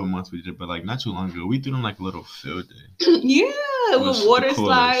don't know what month we did, but like not too long ago, we threw them like a little field day. Yeah, with water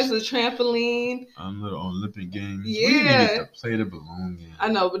slides, a trampoline, little Olympic games. Yeah, we didn't even get to play the balloon game. I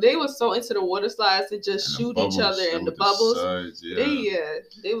know, but they were so into the water slides and just shoot each other and the bubbles. Sides,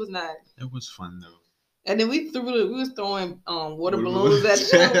 they was not. It was fun though. And then we was throwing water balloons at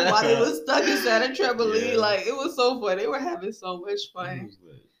them while they was stuck inside a trampoline. Yeah. Like it was so fun. They were having so much fun.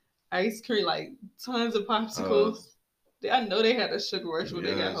 Ice cream, like tons of popsicles. I know they had a sugar rush when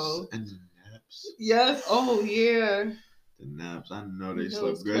they got home. And the naps. Yes. Oh yeah. The naps. I know they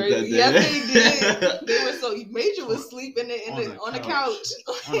slept good that day. Yes, they did. They were so Major was sleeping on the couch.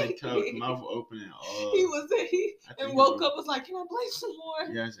 On the couch, mouth open and all. He was and woke up was like, "Can I play some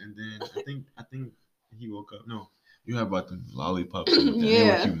more?" Yes, and then I think he woke up. No, you had bought them lollipops. They were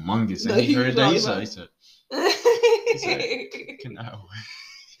humongous. And he heard that. He said, "Can I?"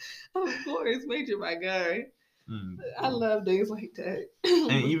 Of course, Major, my guy. I love days like that.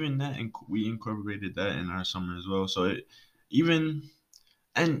 And even that, we incorporated that in our summer as well. So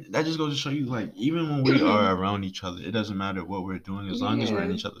and that just goes to show you, like, even when we are around each other, it doesn't matter what we're doing as long as we're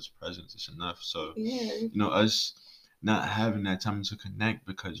in each other's presence. It's enough. So us not having that time to connect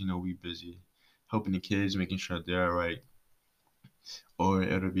because we busy helping the kids, making sure they're all right. Or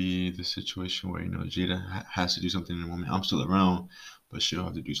it'll be the situation where Jada has to do something in the moment. I'm still around, but she'll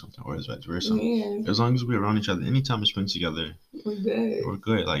have to do something, or vice versa. Yeah. As long as we're around each other, anytime we spend together, we're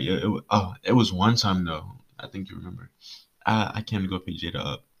good. Like it was one time though. I think you remember. I came to go pick Jada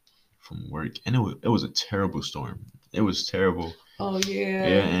up from work, and it was a terrible storm. It was terrible. Oh yeah.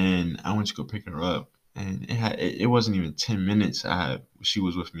 Yeah, and I went to go pick her up, and it wasn't even 10 minutes. She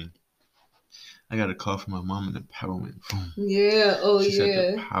was with me. I got a call from my mom, and the power went boom. Yeah. Oh she yeah.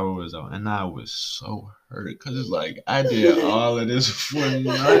 said the power was out, and I was so hurt because it's like I did all of this for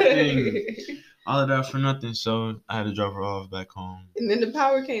nothing. All of that for nothing. So I had to drop her off back home. And then the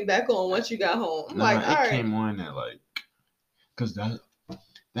power came back on once you got home. It came on at like, cause that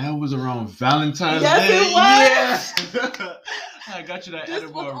was around Valentine's Day. Yes, it was. Yeah. I got you that this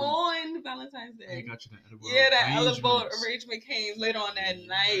edible. Was on Valentine's Day. I got you that edible. Yeah, that edible arrangement came later on that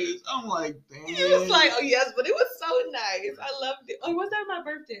night. I'm like, damn. He was like, oh yes, but it was so nice. I loved it. Oh, was that my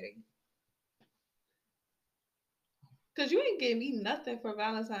birthday? Cause you ain't gave me nothing for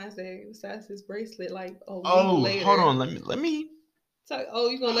Valentine's Day besides his bracelet. Like a week later. Hold on. Let me. So,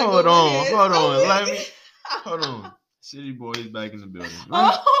 you gonna hold on. Let me. Hold on. City boy is back in the building.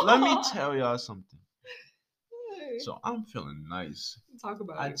 Let me tell y'all something. So I'm feeling nice. Talk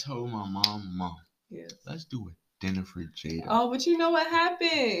about it. I told my mom, yes, let's do a dinner for Jada. Oh, but you know what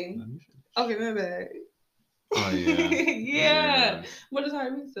happened? Okay, my bad. Oh yeah. Yeah. What is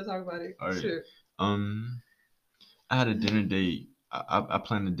hard? We still talk about it. All right. Sure. I had a dinner date. I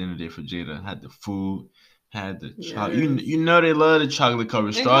planned a dinner date for Jada. I had the food, had the chocolate. You know they love the chocolate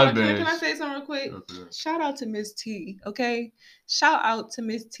covered strawberries. Can I say something real quick? Okay. Shout out to Miss T, okay? Shout out to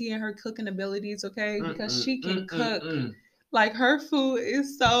Miss T and her cooking abilities, okay? Because she can cook. Like her food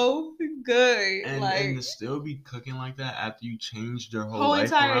is so good. And to still be cooking like that after you changed your whole life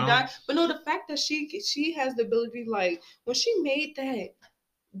entire diet. But no, the fact that she has the ability, like when she made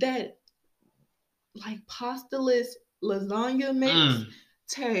that like pasta-less lasagna mix,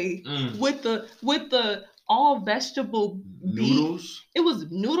 with the all vegetable noodles. It was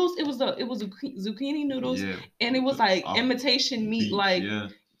noodles. It was zucchini noodles, and it was like imitation meat. Like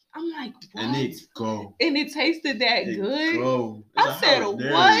I'm like, what? And it tasted that good. I said,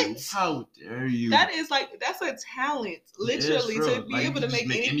 what? How dare you? That's a talent, literally, to be able to make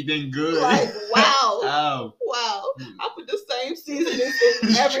anything good. Like, wow. Wow. I put the same seasonings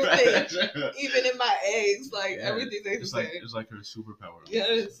in everything, even in my eggs. Like, everything tastes the same. It's like her superpower.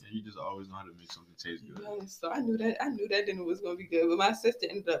 Yes. You just always know how to make something taste good. Yes. So I knew that dinner was going to be good. But my sister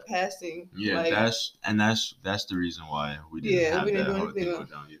ended up passing. Yeah, that's the reason why we didn't have that whole thing go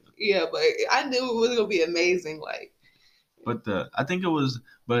down either. Yeah, but I knew it was gonna be amazing. Like, but I think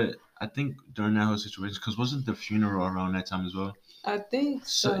during that whole situation, because wasn't the funeral around that time as well? I think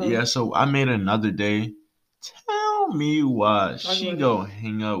so. Yeah, so I made another day. Tell me why she go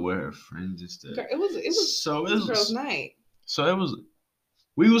hang out with her friends instead. It was girls' night. So it was.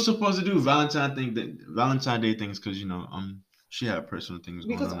 We were supposed to do Valentine Day things because she had personal things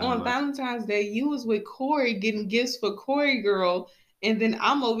going on. Because on Valentine's Day, you was with Corey getting gifts for Corey girl. And then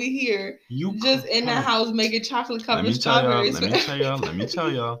I'm over here just in the house making chocolate covered strawberries. Let me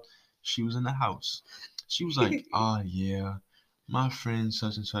tell y'all. She was in the house. She was like, oh yeah, my friends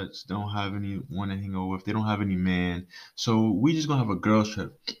such and such don't have anyone to hang out with. They don't have any man. So we just gonna have a girls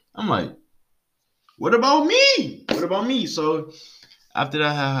trip. I'm like, what about me? So after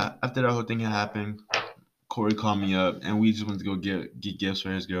that whole thing had happened, Corey called me up and we just went to go get gifts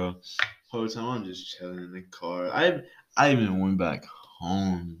for his girl. Whole time I'm just chilling in the car. I even went back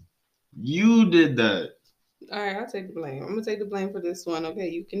home. You did that. All right, I'll take the blame. I'm gonna take the blame for this one. Okay,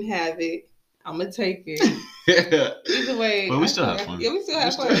 you can have it. I'm gonna take it. Either way, but we still have fun. Yeah, we still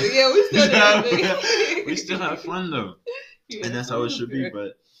have fun. Yeah, we still have we still have fun though, and that's how it should be.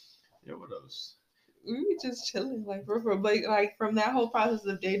 But yeah, what else? We were just chilling, like like from that whole process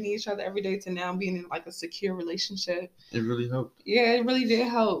of dating each other every day to now being in like a secure relationship. It really helped. Yeah, it really did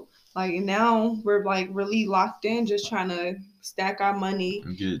help. Like now we're like really locked in, just trying to stack our money,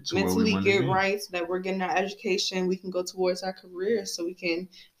 mentally get right, so that we're getting our education. We can go towards our career, so we can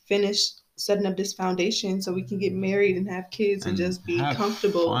finish setting up this foundation, so we can get married and have kids and just be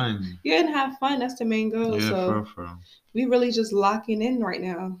comfortable. Fun. Yeah, and have fun. That's the main goal. Yeah, so for. We really just locking in right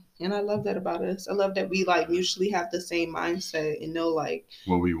now. And I love that about us. I love that we like mutually have the same mindset and know like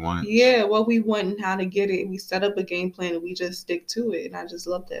what we want. Yeah, what we want and how to get it. We set up a game plan and we just stick to it. And I just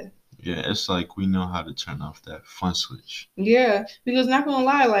love that. Yeah, it's like we know how to turn off that fun switch. Yeah, because not gonna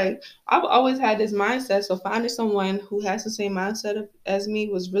lie, like I've always had this mindset. So finding someone who has the same mindset as me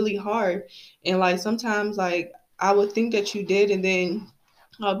was really hard. And like sometimes like I would think that you did, and then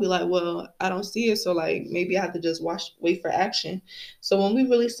I'll be like, well, I don't see it. So like maybe I have to just wait for action. So when we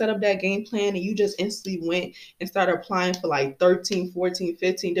really set up that game plan and you just instantly went and started applying for like 13, 14,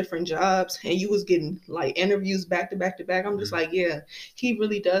 15 different jobs and you was getting like interviews back to back to back, I'm just like, yeah, he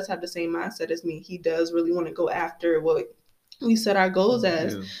really does have the same mindset as me. He does really want to go after what we set our goals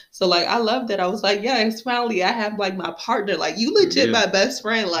as. Yeah. So like I love that. I was like, yes, finally I have like my partner. Like you legit Yeah. my best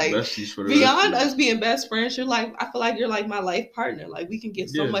friend. Like Besties for the beyond rest of us being best friends, you're like I feel like you're like my life partner. Like we can get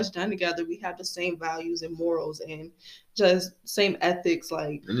so Yeah. much done together. We have the same values and morals and just same ethics.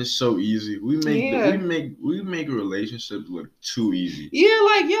 Like And it's so easy. We Yeah. make relationships look too easy. Yeah,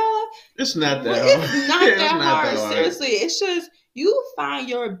 like y'all. It's not that It's hard. not It's that not hard. that hard. Seriously, it's just you find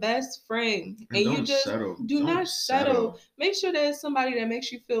your best friend and you don't just settle. do Don't not settle. Make sure there's somebody that makes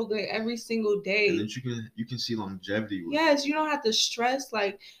you feel good every single And day. then you can see longevity with. Yes, you don't have to stress.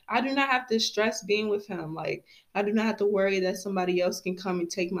 Like I do not have to stress being with him. Like I do not have to worry that somebody else can come and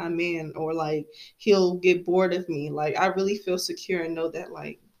take my man or like he'll get bored of me. Like I really feel secure and know that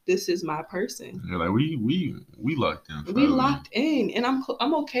like this is my person. Yeah, like we locked in. We Forever. locked in, and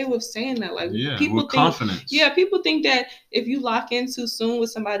I'm okay with saying that. Like Yeah, people with think, confidence. yeah, people think that if you lock in too soon with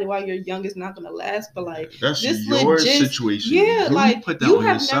somebody while you're young, it's not gonna last. But like That's this your legit, situation. yeah, You like put that you on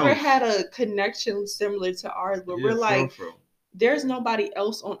have yourself. never had a connection similar to ours, where we're like, there's nobody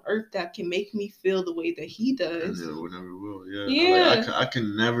else on earth that can make me feel the way that he does. And never, never will. Yeah, Yeah. like, I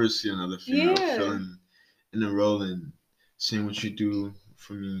can never see another female feeling in a role and seeing what you do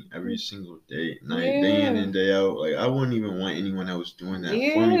for me every single day, day in and day out. Like I wouldn't even want anyone else doing that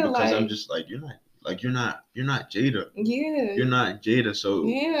for me because I'm just like you're not Jada. Yeah. You're not Jada. So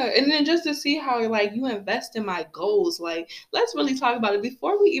yeah, and then just to see how like you invest in my goals, like let's really talk about it.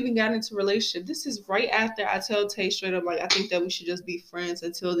 Before we even got into relationship, this is right after I tell Tay straight up, like I think that we should just be friends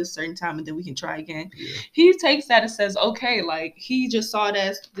until this certain time and then we can try again. Yeah. He takes that and says, okay, like he just saw it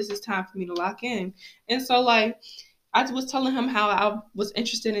as this is time for me to lock in. And so like I was telling him how I was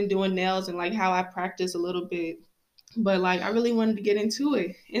interested in doing nails and like how I practice a little bit, but like I really wanted to get into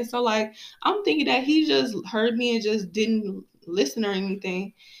it. And so like I'm thinking that he just heard me and just didn't listen or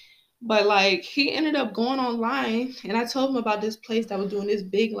anything. But like he ended up going online and I told him about this place that was doing this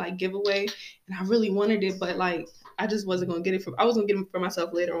big like giveaway and I really wanted it, but like I just wasn't gonna get it I was gonna get it for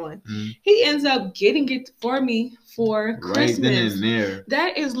myself later on. Mm-hmm. He ends up getting it for me for Christmas. Right then and there.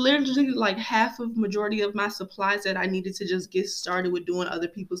 That is literally like half of majority of my supplies that I needed to just get started with doing other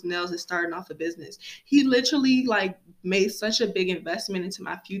people's nails and starting off a business. He literally like made such a big investment into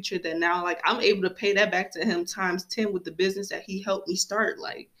my future that now like I'm able to pay that back to him times 10 with the business that he helped me start.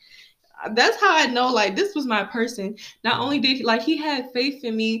 Like that's how I know like this was my person. Not only did he had faith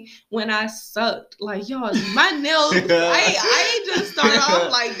in me when I sucked. Like y'all, my nails, I ain't just start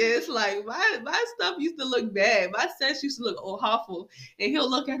off like this. Like my stuff used to look bad. My sets used to look awful. And he'll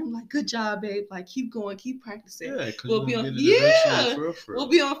look at him like, good job, babe. Like keep going, keep practicing. Yeah, we'll be on we'll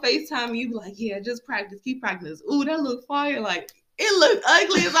be on FaceTime and you be like, yeah, just practice, keep practicing. Ooh, that look fire. Like it looked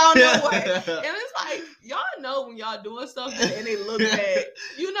ugly as I don't know what. And it's like, y'all know when y'all doing something and it look bad.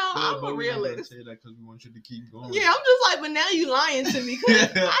 You know, I'm a realist. Say that because we want you to keep going. Yeah, I'm just like, but now you lying to me because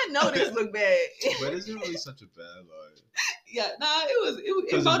I know this look bad. But isn't really such a bad lie. Yeah,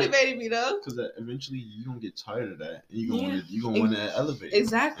 it motivated me though. Because eventually you don't get tired of that. And you're gonna want to elevate.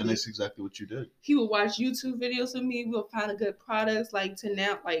 Exactly. And that's exactly what you did. He would watch YouTube videos of me. We'll find a good products like to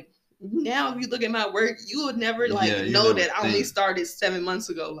now if you look at my work, you would never know that I only started 7 months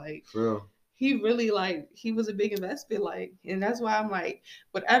ago. Like for real. He really he was a big investment, and that's why I'm like,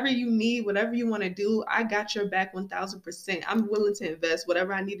 whatever you need, whatever you want to do, I got your back 1000%. I'm willing to invest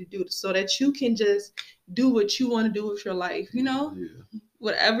whatever I need to do so that you can just do what you want to do with your life, you know? Yeah.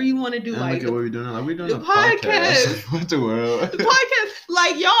 Whatever you want to do. And like look at what we're doing. Like we're doing a podcast. What the world? The podcast.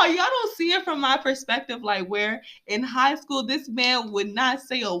 Like y'all don't see it from my perspective. Like where in high school, this man would not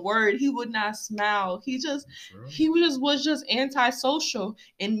say a word. He would not smile. He was just antisocial.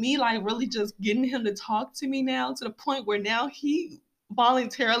 And me like really just getting him to talk to me now to the point where now he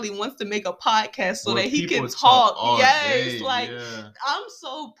voluntarily wants to make a podcast so that he can talk. Yes, I'm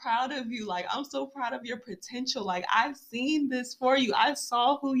so proud of you. Like I'm so proud of your potential. Like I've seen this for you. I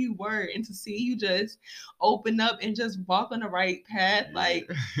saw who you were, and to see you just open up and just walk on the right path. Like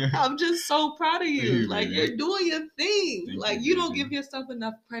I'm just so proud of you. Like you're doing your thing. Like you don't give yourself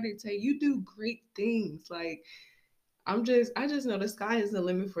enough credit to. You do great things. Like I just know the sky is the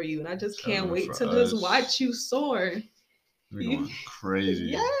limit for you, and I just can't wait to just watch you soar. We're going crazy.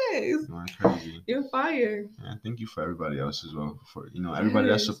 Yes. Going crazy. You're fire. And thank you for everybody else as well. For everybody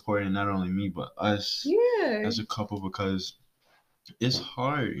that's supporting not only me but us as a couple, because it's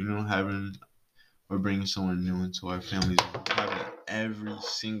hard, having or bringing someone new into our families, having every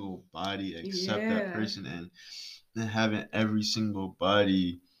single body accept that person and having every single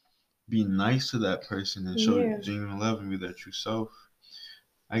body be nice to that person and show genuine love and be their true self.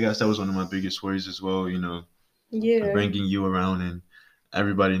 I guess that was one of my biggest worries as well, bringing you around and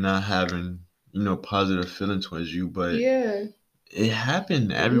everybody not having positive feeling towards you, but yeah, it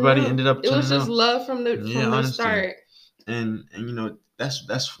happened. Everybody ended up it was turning just out. love from the start. And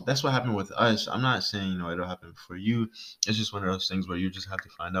that's what happened with us. I'm not saying it'll happen for you. It's just one of those things where you just have to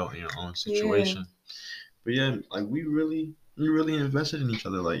find out in your own situation. But yeah, like we really invested in each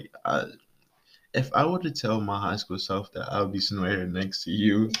other. Like if I were to tell my high school self that I would be sitting right here next to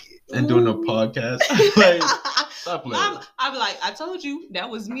you and doing a podcast, like stop playing. I'm like, I told you that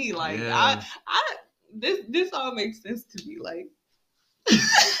was me. Like Yeah. this all makes sense to me. Like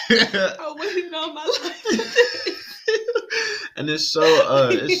I waited all my life. And it's so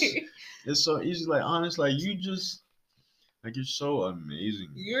it's so easy. Like honest, like you just like you're so amazing.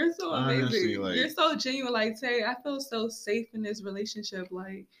 You're so amazing. Honestly, like, you're so genuine. Like Tay, I feel so safe in this relationship.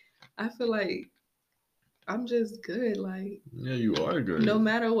 Like I feel like I'm just good. Like yeah, you are good. No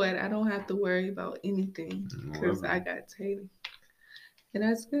matter what, I don't have to worry about anything because I got Tay, and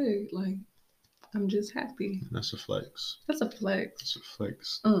that's good. Like I'm just happy. That's a flex. That's a flex. That's a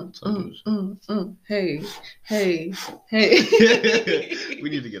flex. Hey. We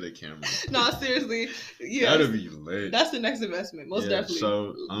need to get a camera. No, seriously. Yeah. That'd be lit. That's the next investment, most definitely.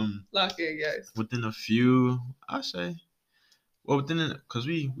 So lock in, yes. Within a few, I say, well, because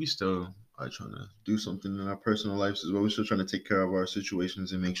we still are trying to do something in our personal lives as well. We're still trying to take care of our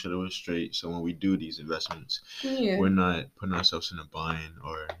situations and make sure that we're straight. So when we do these investments, we're not putting ourselves in a bind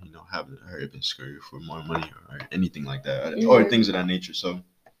or having to hurry up and scurry for more money or anything like that, or things of that nature. So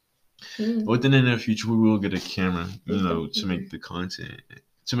within the near future, we will get a camera, to make the content.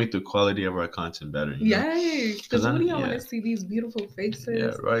 To make the quality of our content better. Yes, because what do y'all want to see? These beautiful faces.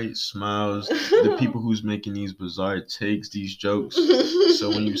 Yeah, right. Smiles. The people who's making these bizarre takes, these jokes. So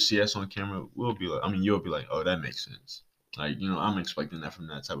when you see us on camera, we'll be like, you'll be like, oh, that makes sense. Like, I'm expecting that from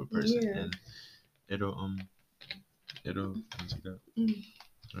that type of person, and it'll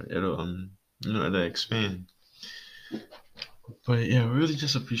expand. But yeah, really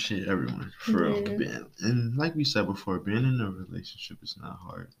just appreciate everyone for being, and like we said before, being in a relationship is not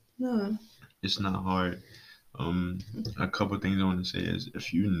hard. No. It's not hard. A couple things I want to say is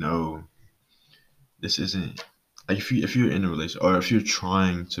if this isn't like if you're in a relationship or if you're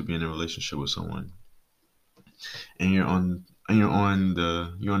trying to be in a relationship with someone and you're on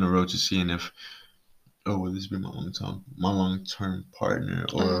the road to seeing if will this be my long term partner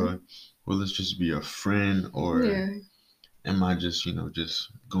or will this just be a friend or am I just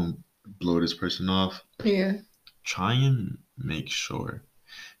just gonna blow this person off? Yeah. Try and make sure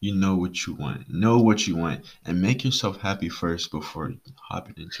you know what you want, and make yourself happy first before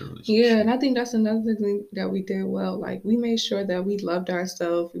hopping into a relationship. Yeah, and I think that's another thing that we did well. Like we made sure that we loved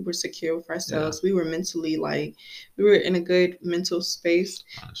ourselves, we were secure with ourselves, we were mentally we were in a good mental space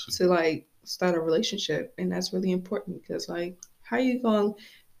to start a relationship, and that's really important because how you gonna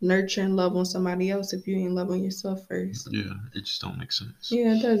nurture and love on somebody else if you ain't love on yourself first? Yeah, it just don't make sense.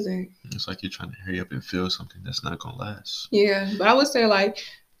 Yeah, it doesn't. It's like you're trying to hurry up and feel something that's not gonna last. Yeah, but I would say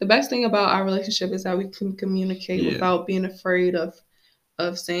the best thing about our relationship is that we can communicate without being afraid of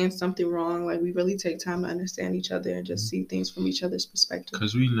saying something wrong. Like we really take time to understand each other and just see things from each other's perspective.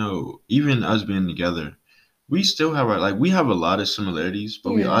 Because we know, even us being together, we still have we have a lot of similarities,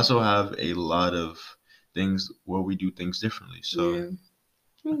 but we also have a lot of things where we do things differently. So.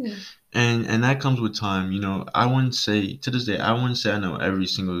 Yeah. And that comes with time. I wouldn't say to this day I know every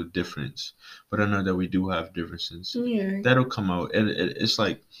single difference, but I know that we do have differences. That'll come out. It's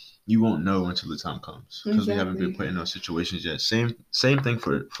like you won't know until the time comes because we haven't been put in those situations yet. Same thing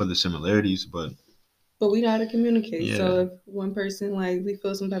for the similarities, but we know how to communicate. So if one person we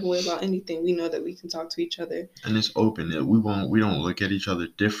feel some type of way about anything, we know that we can talk to each other. And it's open. We don't look at each other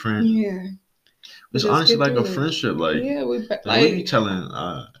different. Yeah. It's honestly like a friendship. We be telling,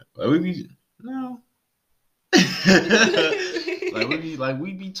 we be no.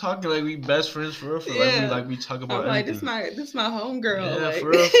 we be talking like we best friends for real. We talk about everything. This my homegirl. Yeah, for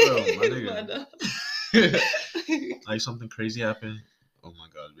real, my nigga. Something crazy happened. Oh my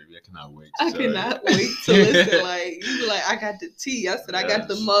God, baby, I cannot wait. I cannot wait to listen. You be I got the tea. I said I got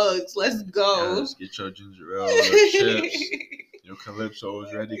the mugs. Let's go. Yes, get your ginger ale, your chips. Your calypso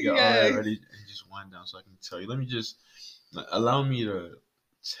is ready. Get all that ready and just wind down so I can tell you. Let me just allow me to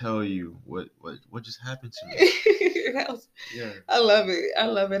tell you what just happened to me. I love it. I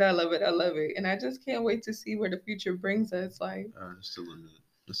love it. I love it. I love it. And I just can't wait to see where the future brings us. It's the limit.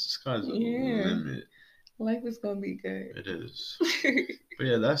 The sky's the limit. Life is gonna be good. It is. But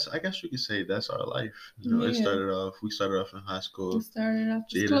yeah, I guess you could say that's our life. We started off in high school. We started off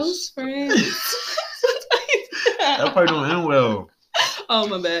as close friends. That part don't end well. Oh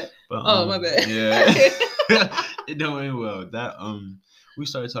my bad. But, my bad. Yeah. It don't end well. That we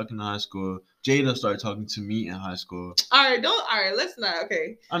started talking in high school. Jada started talking to me in high school. All right, let's not.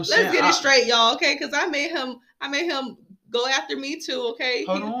 Okay, I'm let's saying, get it straight, y'all. Okay, because I made him go after me too. Okay,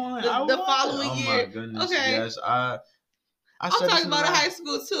 hold on. the following year. Oh my goodness. Okay, Yes, I'm talking about high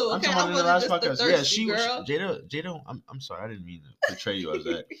school too. I'm Okay, talking about in the wasn't last just the podcast. thirsty Yeah, girl. Jada. I'm sorry, I didn't mean to portray you as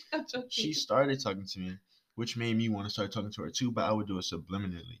that. She started talking to me, which made me want to start talking to her too. But I would do it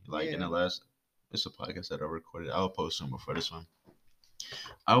subliminally, like in the last. It's a podcast that I recorded. I'll post soon before this one.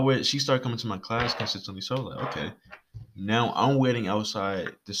 She started coming to my class consistently. So I was like, okay. Now I'm waiting outside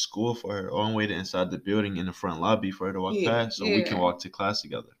the school for her, or I'm waiting inside the building in the front lobby for her to walk past, so we can walk to class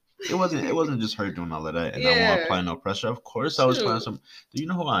together. It wasn't just her doing all of that, and I won't apply no pressure. Of course, I was applying some. Do you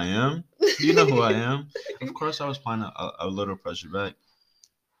know who I am? Do you know who I am? Of course, I was applying a little pressure back,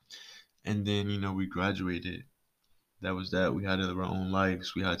 and then we graduated. That was that. We had our own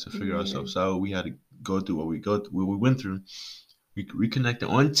lives. We had to figure ourselves out. We had to go through what we went through. We reconnected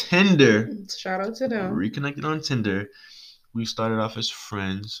on Tinder. Shout out to them. Reconnected on Tinder. We started off as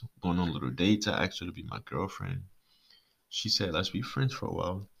friends, going on little dates. I asked her to be my girlfriend. She said, let's be friends for a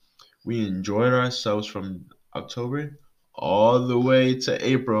while. We enjoyed ourselves from October all the way to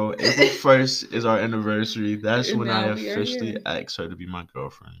April. April 1st is our anniversary. That's when I officially asked her to be my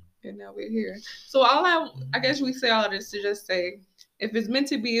girlfriend. And now we're here. So I guess we say all this to just say, if it's meant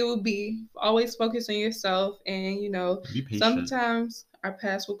to be, it will be. Always focus on yourself, and be patient. Sometimes our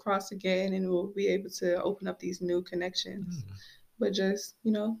paths will cross again, and we'll be able to open up these new connections. But just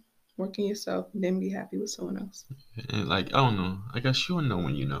work on yourself, and then be happy with someone else. And I don't know. I guess you'll know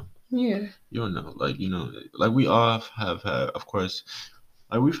when you know. Yeah. You'll know. Like we all have had, of course.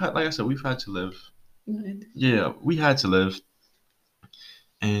 We've had, like I said, we've had to live. Yeah, we had to live.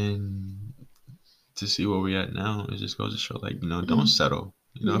 And to see where we're at now, it just goes to show, don't settle.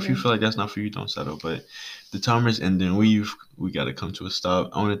 If you feel like that's not for you, don't settle. But the timer is ending. We got to come to a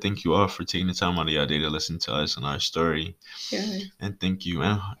stop. I want to thank you all for taking the time out of your day to listen to us and our story. Yes. And thank you.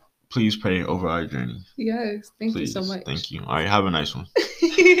 And please pray over our journey. Yes. Thank you so much. Thank you. All right. Have a nice one.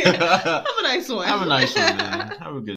 Have a nice one. Have a nice one, man. Have a good